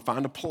I'm going to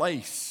find a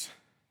place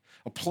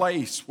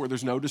where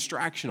there's no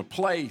distraction, a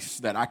place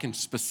that I can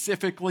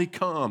specifically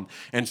come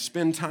and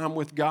spend time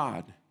with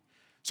God.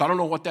 So I don't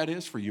know what that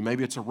is for you.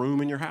 Maybe it's a room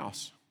in your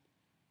house.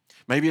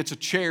 Maybe it's a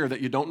chair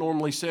that you don't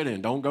normally sit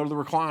in. Don't go to the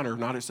recliner,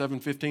 not at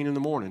 7:15 in the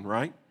morning,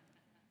 right?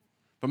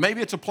 But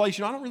maybe it's a place,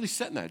 I don't really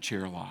sit in that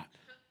chair a lot.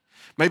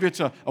 Maybe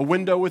it's a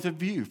window with a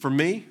view. For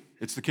me,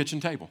 it's the kitchen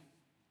table.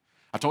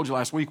 I told you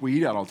last week we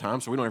eat out all the time,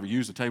 so we don't ever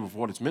use the table for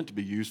what it's meant to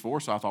be used for.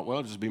 So I thought,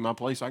 well, this will be my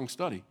place I can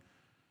study.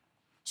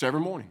 So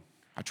every morning,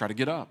 I try to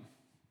get up,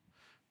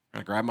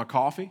 and I grab my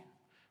coffee,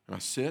 and I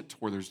sit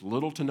where there's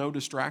little to no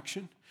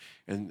distraction,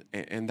 and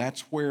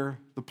that's where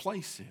the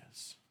place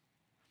is.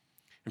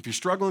 If you're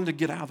struggling to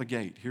get out of the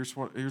gate, here's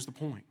the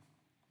point.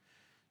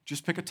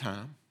 Just pick a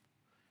time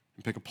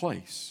and pick a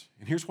place,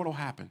 and here's what will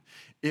happen.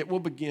 It will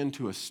begin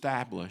to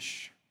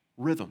establish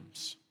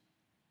rhythms.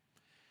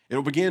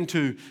 It'll begin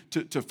to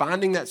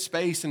finding that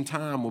space and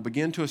time will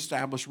begin to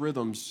establish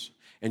rhythms.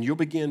 And you'll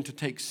begin to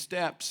take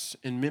steps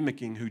in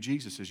mimicking who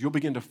Jesus is. You'll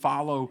begin to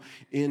follow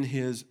in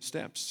his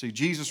steps. See,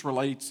 Jesus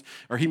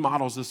he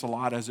models this a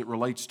lot as it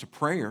relates to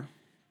prayer.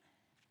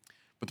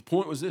 But the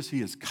point was this,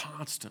 he is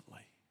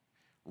constantly,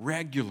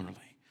 regularly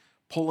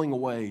pulling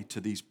away to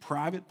these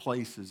private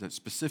places at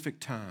specific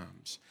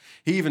times.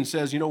 He even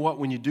says, you know what,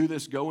 when you do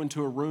this, go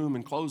into a room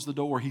and close the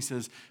door. He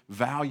says,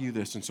 value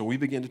this. And so we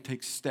begin to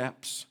take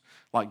steps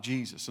like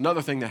Jesus.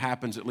 Another thing that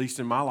happens, at least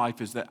in my life,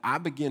 is that I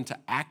begin to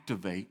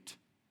activate.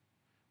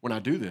 When I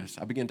do this,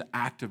 I begin to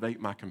activate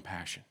my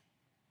compassion.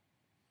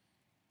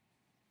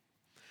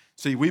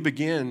 See, we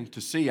begin to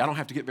see, I don't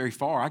have to get very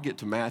far. I get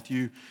to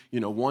Matthew,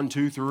 1,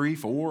 2, 3,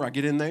 4. I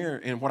get in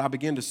there, and what I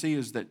begin to see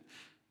is that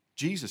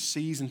Jesus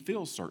sees and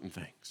feels certain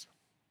things.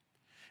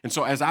 And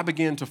so as I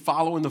began to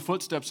follow in the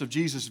footsteps of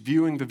Jesus,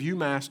 viewing the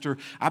Viewmaster,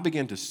 I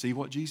began to see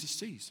what Jesus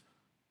sees.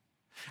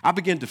 I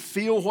began to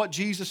feel what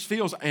Jesus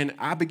feels, and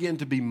I began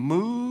to be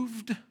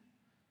moved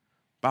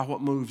by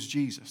what moves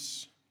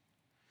Jesus.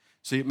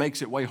 See, it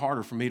makes it way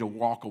harder for me to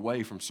walk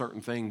away from certain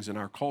things in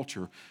our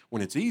culture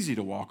when it's easy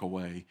to walk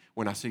away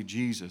when I see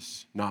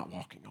Jesus not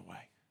walking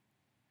away.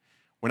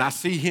 When I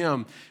see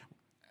him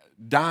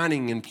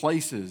dining in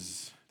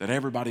places that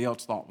everybody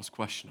else thought was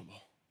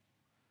questionable,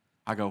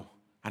 I go,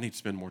 I need to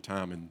spend more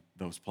time in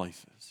those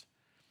places.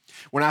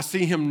 When I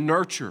see him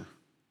nurture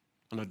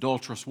an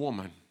adulterous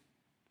woman,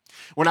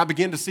 when I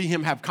begin to see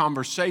him have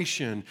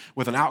conversation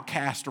with an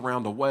outcast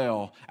around a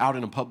well out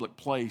in a public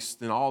place,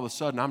 then all of a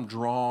sudden I'm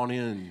drawn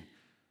in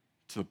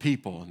to the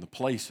people and the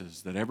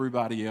places that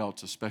everybody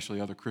else, especially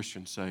other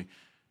Christians, say,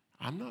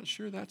 I'm not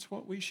sure that's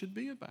what we should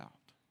be about.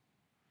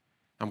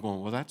 I'm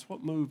going, well, that's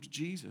what moved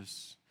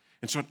Jesus.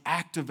 And so it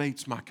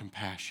activates my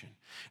compassion.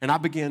 And I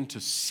begin to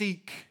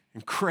seek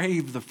and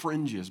crave the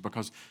fringes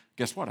because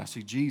guess what? I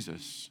see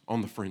Jesus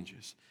on the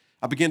fringes.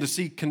 I begin to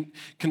see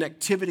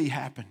connectivity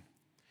happen.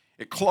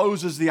 It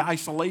closes the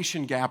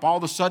isolation gap. All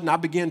of a sudden, I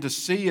begin to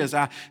see as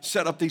I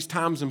set up these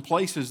times and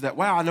places that,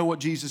 wow, I know what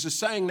Jesus is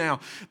saying now,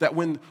 that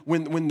when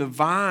the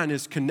vine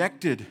is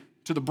connected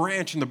to the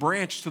branch and the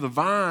branch to the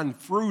vine,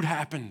 fruit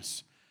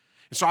happens.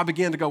 And so I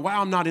began to go,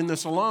 wow, I'm not in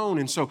this alone.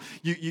 And so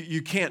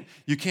you can't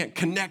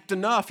connect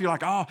enough. You're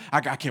like, oh,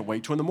 I can't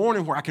wait till in the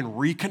morning where I can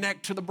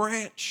reconnect to the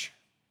branch.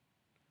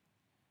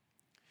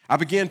 I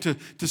began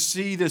to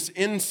see this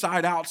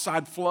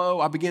inside-outside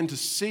flow. I began to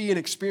see and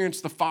experience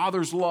the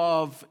Father's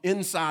love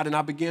inside, and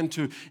I began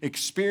to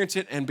experience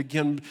it and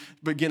begin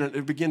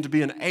to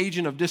be an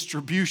agent of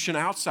distribution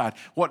outside.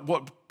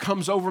 What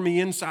comes over me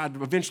inside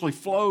eventually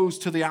flows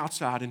to the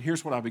outside, and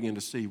here's what I began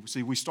to see.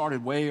 See, we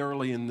started way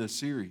early in this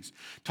series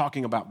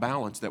talking about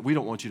balance, that we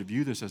don't want you to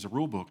view this as a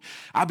rule book.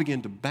 I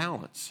began to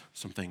balance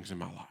some things in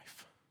my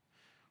life.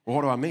 Well,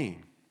 what do I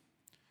mean?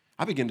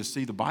 I began to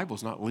see the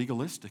Bible's not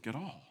legalistic at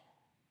all.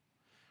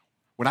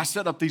 When I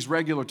set up these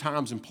regular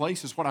times and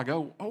places, what I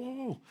go,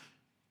 oh,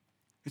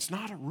 it's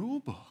not a rule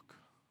book.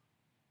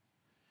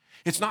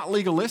 It's not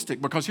legalistic,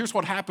 because here's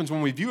what happens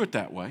when we view it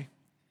that way.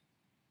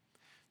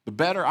 The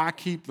better I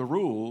keep the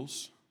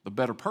rules, the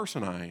better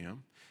person I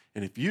am.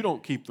 And if you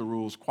don't keep the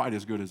rules quite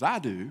as good as I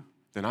do,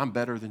 then I'm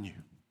better than you.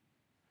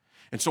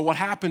 And so what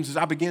happens is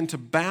I begin to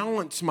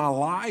balance my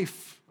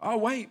life. Oh,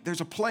 wait, there's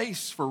a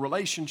place for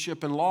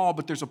relationship and law,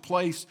 but there's a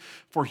place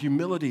for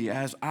humility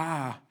as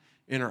I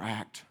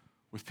interact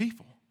with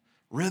people.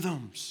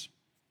 Rhythms.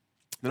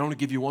 Then I want to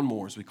give you one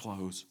more as we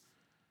close.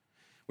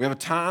 We have a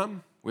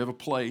time, we have a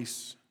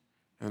place,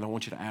 and I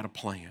want you to add a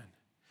plan.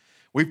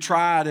 We've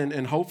tried,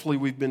 and hopefully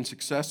we've been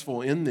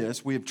successful in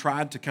this. We have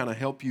tried to kind of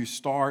help you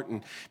start,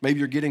 and maybe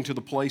you're getting to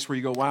the place where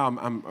you go, wow,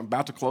 I'm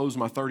about to close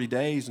my 30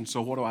 days, and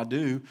so what do I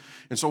do?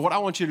 And so what I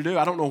want you to do,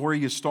 I don't know where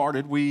you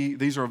started.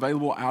 These are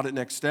available out at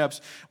Next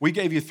Steps. We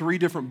gave you 3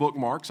 different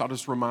bookmarks. I'll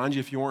just remind you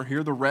if you weren't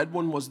here, the red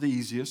one was the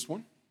easiest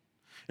one.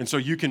 And so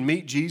you can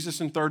meet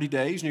Jesus in 30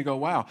 days and you go,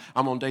 wow,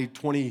 I'm on day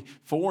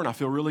 24 and I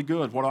feel really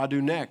good. What do I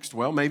do next?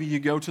 Well, maybe you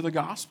go to the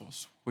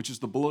Gospels, which is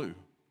the blue.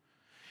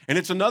 And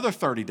it's another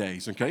 30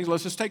 days, okay?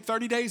 Let's just take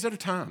 30 days at a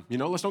time.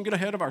 Let's don't get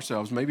ahead of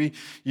ourselves. Maybe,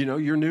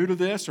 you're new to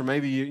this, or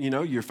maybe,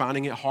 you're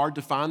finding it hard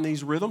to find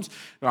these rhythms.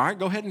 All right,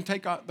 go ahead and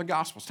take the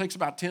Gospels. It takes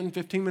about 10,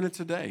 15 minutes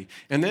a day.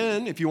 And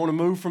then if you want to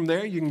move from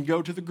there, you can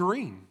go to the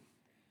green.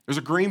 There's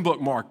a green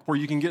bookmark where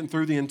you can get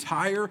through the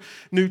entire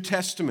New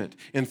Testament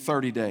in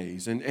 30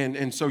 days.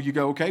 And so you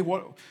go, okay,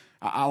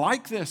 I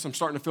like this. I'm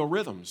starting to feel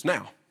rhythms.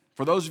 Now,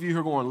 for those of you who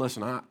are going,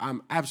 listen,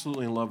 I'm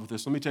absolutely in love with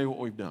this. Let me tell you what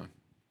we've done.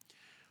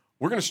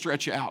 We're going to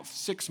stretch you out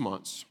 6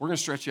 months. We're going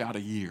to stretch you out a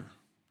year.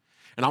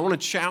 And I want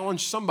to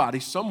challenge somebody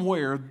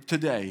somewhere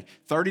today,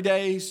 30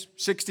 days,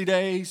 60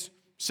 days,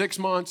 6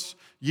 months,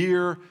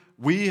 year.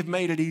 We have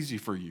made it easy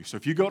for you. So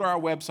if you go to our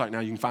website now,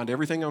 you can find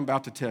everything I'm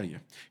about to tell you.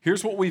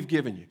 Here's what we've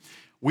given you.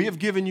 We have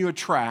given you a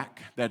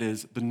track that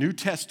is the New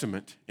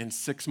Testament in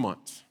 6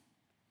 months.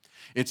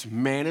 It's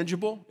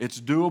manageable, it's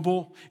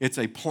doable, it's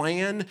a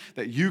plan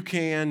that you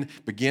can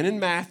begin in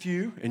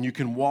Matthew and you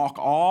can walk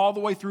all the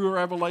way through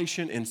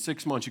Revelation in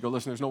 6 months. You go,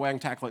 listen, there's no way I can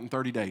tackle it in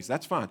 30 days.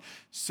 That's fine.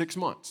 6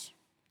 months,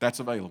 that's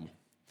available.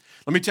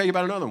 Let me tell you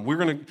about another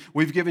one.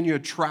 We've given you a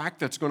track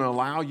that's going to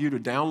allow you to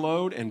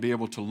download and be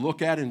able to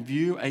look at and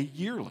view a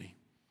yearly.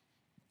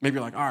 Maybe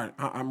you're like, all right,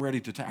 I'm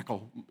ready to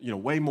tackle,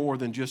 way more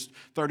than just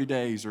 30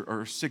 days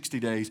or 60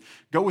 days.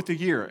 Go with the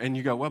year. And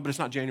you go, well, but it's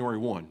not January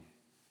 1.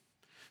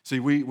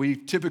 See, we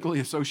typically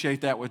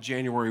associate that with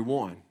January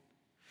 1.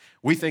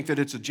 We think that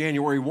it's a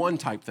January 1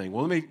 type thing.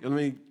 Well, let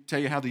me tell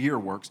you how the year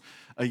works.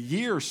 A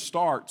year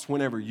starts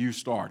whenever you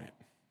start it.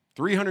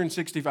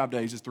 365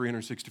 days is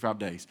 365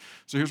 days.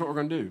 So here's what we're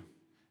going to do.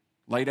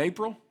 Late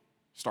April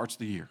starts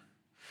the year.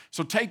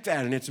 So take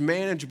that, and it's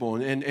manageable.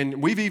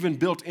 And we've even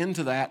built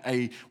into that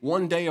a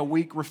 1 day a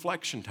week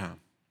reflection time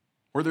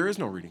where there is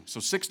no reading. So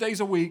 6 days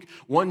a week,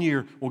 1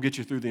 year will get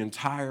you through the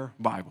entire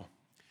Bible.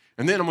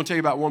 And then I'm going to tell you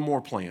about one more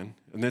plan,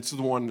 and this is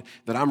the one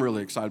that I'm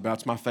really excited about.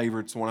 It's my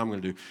favorite. It's the one I'm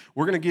going to do.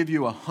 We're going to give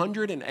you a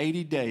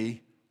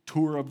 180-day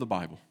tour of the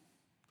Bible.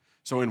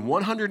 So in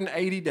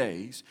 180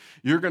 days,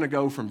 you're going to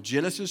go from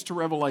Genesis to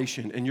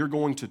Revelation, and you're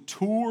going to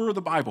tour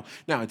the Bible.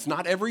 Now, it's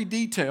not every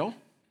detail,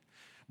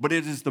 but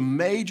it is the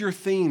major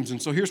themes.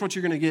 And so here's what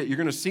you're going to get. You're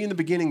going to see in the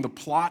beginning the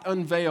plot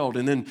unveiled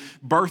and then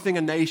birthing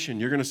a nation.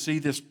 You're going to see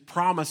this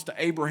promise to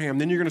Abraham.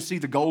 Then you're going to see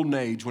the golden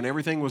age when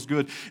everything was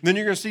good. And then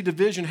you're going to see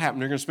division happen.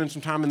 You're going to spend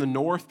some time in the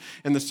north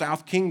and the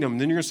south kingdom. And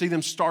then you're going to see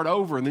them start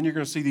over. And then you're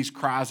going to see these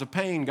cries of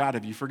pain. God,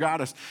 have you forgot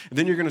us? And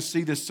then you're going to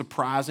see this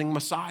surprising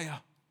Messiah.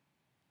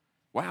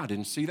 Wow, I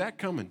didn't see that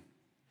coming.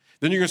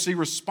 Then you're going to see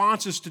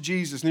responses to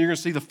Jesus. And then you're going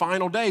to see the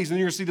final days. And then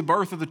you're going to see the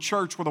birth of the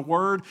church where the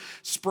word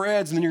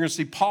spreads. And then you're going to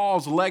see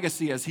Paul's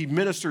legacy as he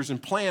ministers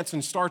and plants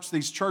and starts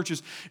these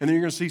churches. And then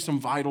you're going to see some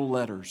vital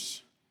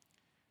letters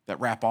that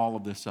wrap all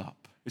of this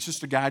up. It's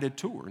just a guided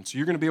tour. And so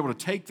you're going to be able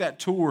to take that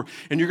tour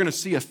and you're going to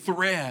see a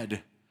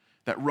thread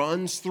that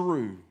runs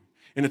through.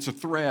 And it's a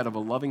thread of a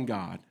loving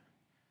God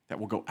that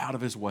will go out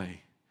of his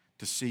way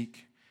to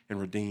seek and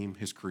redeem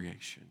his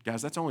creation.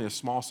 Guys, that's only a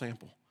small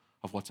sample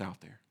of what's out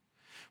there.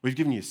 We've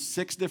given you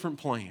 6 different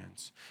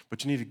plans,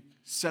 but you need to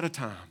set a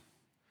time,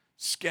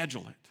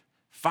 schedule it,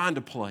 find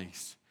a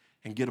place,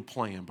 and get a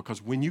plan.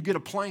 Because when you get a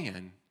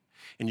plan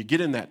and you get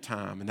in that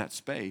time and that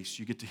space,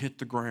 you get to hit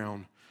the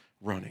ground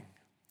running.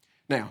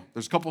 Now,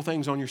 there's a couple of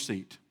things on your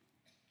seat.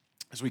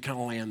 As we kind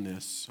of land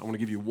this, I want to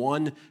give you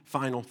one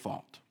final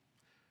thought.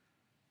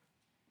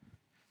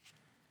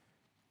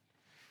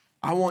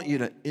 I want you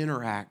to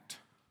interact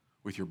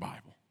with your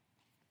Bible.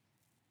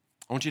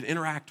 I want you to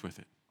interact with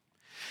it.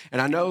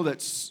 And I know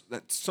that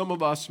some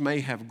of us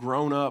may have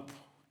grown up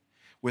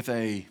with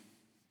an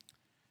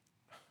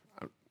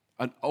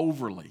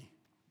overly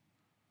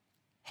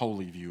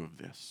holy view of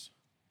this,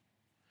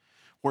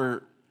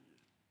 where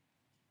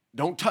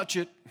don't touch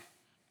it,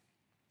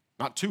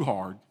 not too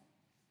hard,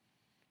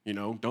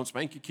 don't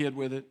spank your kid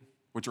with it,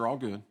 which are all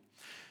good.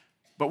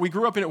 But we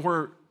grew up in it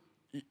where,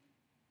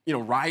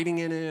 writing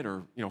in it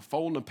or,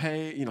 folding a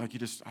page, I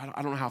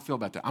don't know how I feel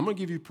about that. I'm going to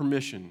give you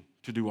permission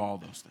to do all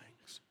those things.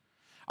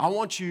 I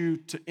want you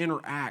to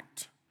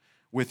interact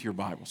with your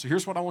Bible. So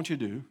here's what I want you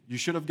to do. You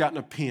should have gotten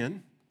a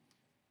pen.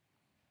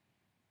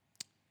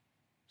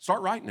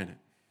 Start writing in it.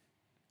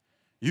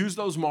 Use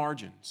those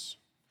margins.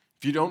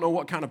 If you don't know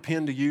what kind of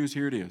pen to use,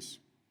 here it is.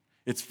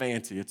 It's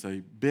fancy. It's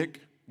a big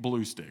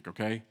blue stick,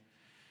 okay?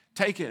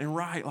 Take it and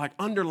write,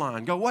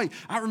 underline. Go, wait,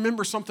 I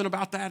remember something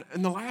about that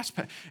in the last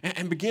page.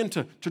 And begin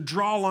to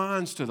draw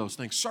lines to those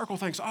things. Circle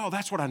things. Oh,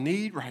 that's what I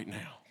need right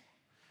now.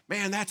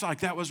 Man,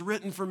 that was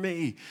written for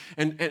me.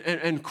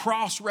 And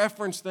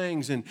cross-reference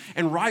things and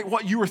write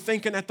what you were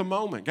thinking at the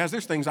moment. Guys,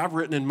 there's things I've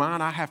written in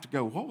mine, I have to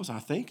go, what was I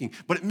thinking?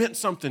 But it meant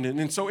something.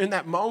 And so in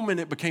that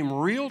moment, it became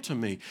real to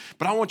me.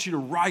 But I want you to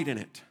write in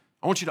it.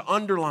 I want you to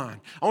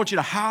underline. I want you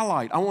to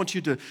highlight. I want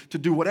you to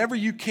do whatever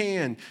you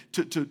can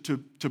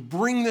to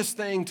bring this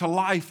thing to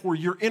life where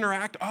you're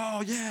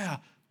oh, yeah.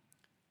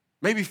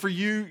 Maybe for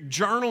you,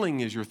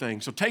 journaling is your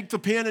thing. So take the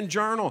pen and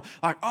journal.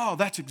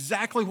 That's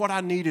exactly what I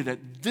needed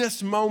at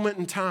this moment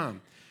in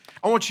time.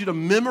 I want you to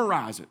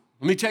memorize it.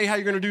 Let me tell you how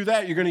you're going to do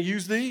that. You're going to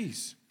use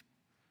these.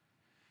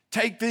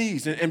 Take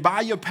these and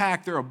buy you a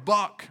pack. They're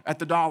 $1 at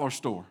the dollar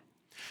store.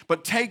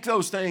 But take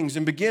those things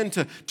and begin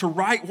to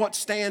write what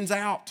stands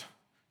out.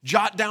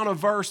 Jot down a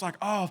verse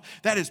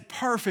that is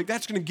perfect.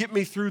 That's going to get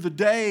me through the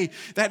day.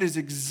 That is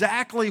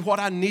exactly what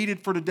I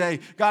needed for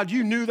today. God,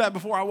 you knew that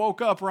before I woke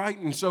up, right?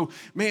 And so,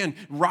 man,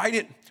 write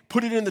it,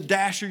 put it in the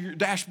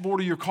dashboard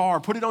of your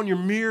car, put it on your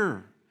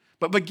mirror.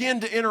 But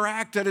begin to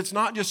interact that it's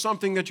not just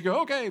something that you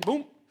go, okay,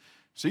 boom,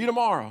 see you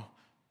tomorrow.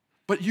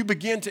 But you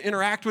begin to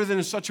interact with it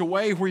in such a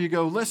way where you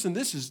go, listen,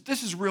 this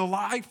is real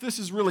life. This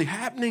is really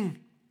happening.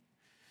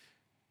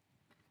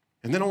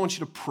 And then I want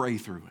you to pray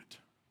through it.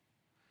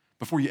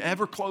 Before you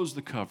ever close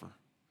the cover,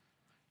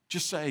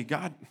 just say,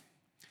 God,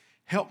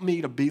 help me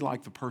to be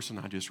like the person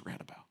I just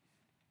read about.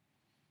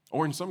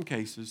 Or in some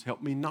cases,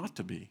 help me not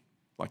to be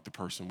like the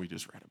person we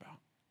just read about.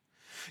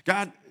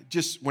 God,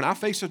 just when I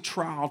face a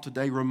trial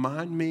today,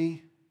 remind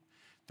me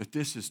that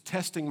this is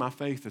testing my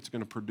faith that's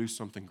going to produce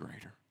something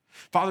greater.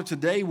 Father,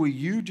 today, will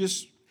you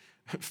just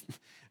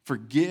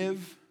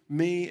forgive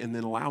me and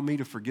then allow me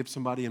to forgive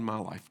somebody in my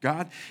life?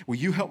 God, will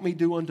you help me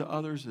do unto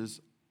others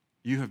as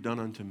you have done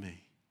unto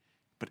me?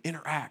 But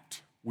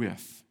interact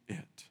with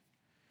it.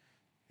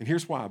 And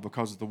here's why.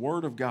 Because the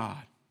Word of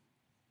God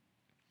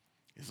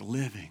is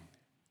living,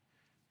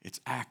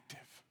 it's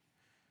active,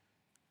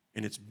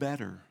 and it's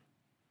better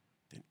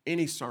than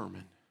any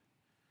sermon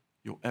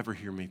you'll ever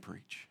hear me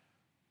preach.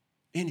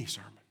 Any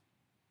sermon.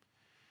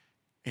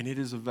 And it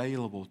is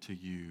available to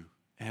you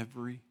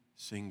every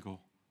single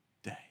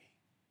day.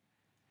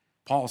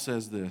 Paul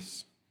says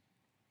this,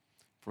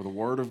 for the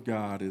Word of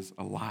God is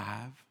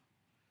alive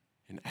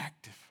and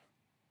active,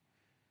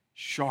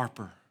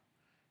 sharper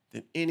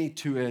than any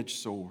two-edged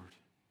sword.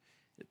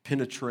 It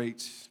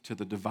penetrates to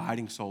the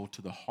dividing soul,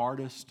 to the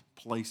hardest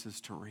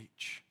places to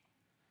reach,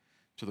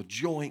 to the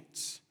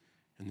joints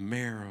and the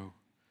marrow.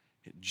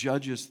 It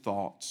judges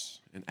thoughts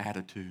and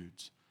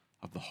attitudes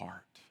of the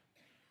heart.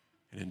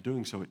 And in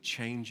doing so, it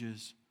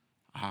changes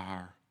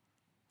our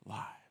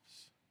lives.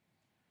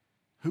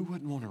 Who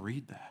wouldn't want to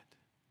read that?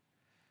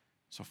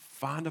 So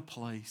find a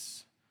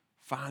place,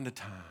 find a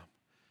time,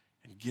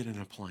 and get in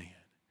a plan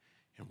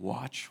and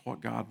watch what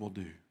God will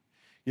do.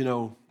 You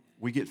know,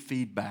 we get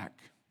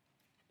feedback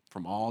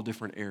from all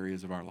different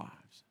areas of our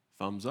lives.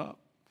 Thumbs up,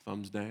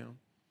 thumbs down,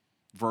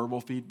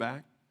 verbal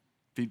feedback,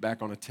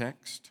 feedback on a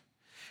text.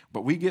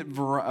 But we get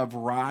a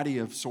variety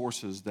of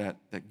sources that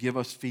give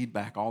us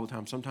feedback all the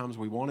time. Sometimes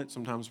we want it,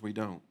 sometimes we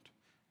don't.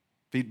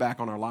 Feedback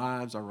on our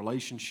lives, our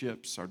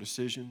relationships, our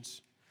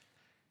decisions.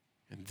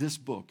 And this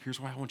book, here's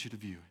why I want you to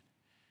view it.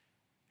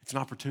 It's an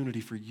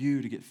opportunity for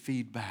you to get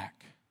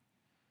feedback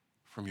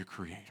from your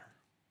Creator.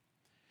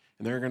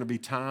 And there are going to be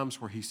times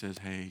where He says,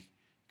 hey,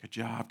 good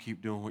job,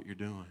 keep doing what you're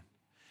doing.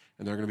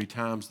 And there are going to be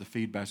times the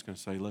feedback's going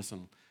to say,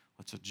 listen,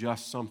 let's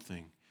adjust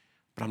something.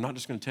 But I'm not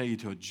just going to tell you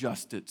to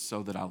adjust it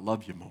so that I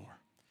love you more.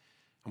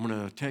 I'm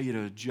going to tell you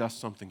to adjust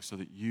something so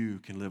that you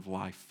can live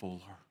life fuller.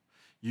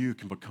 You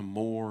can become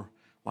more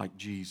like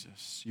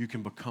Jesus. You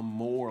can become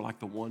more like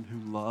the one who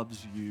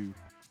loves you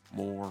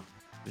more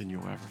than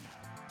you'll ever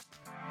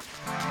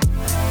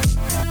know.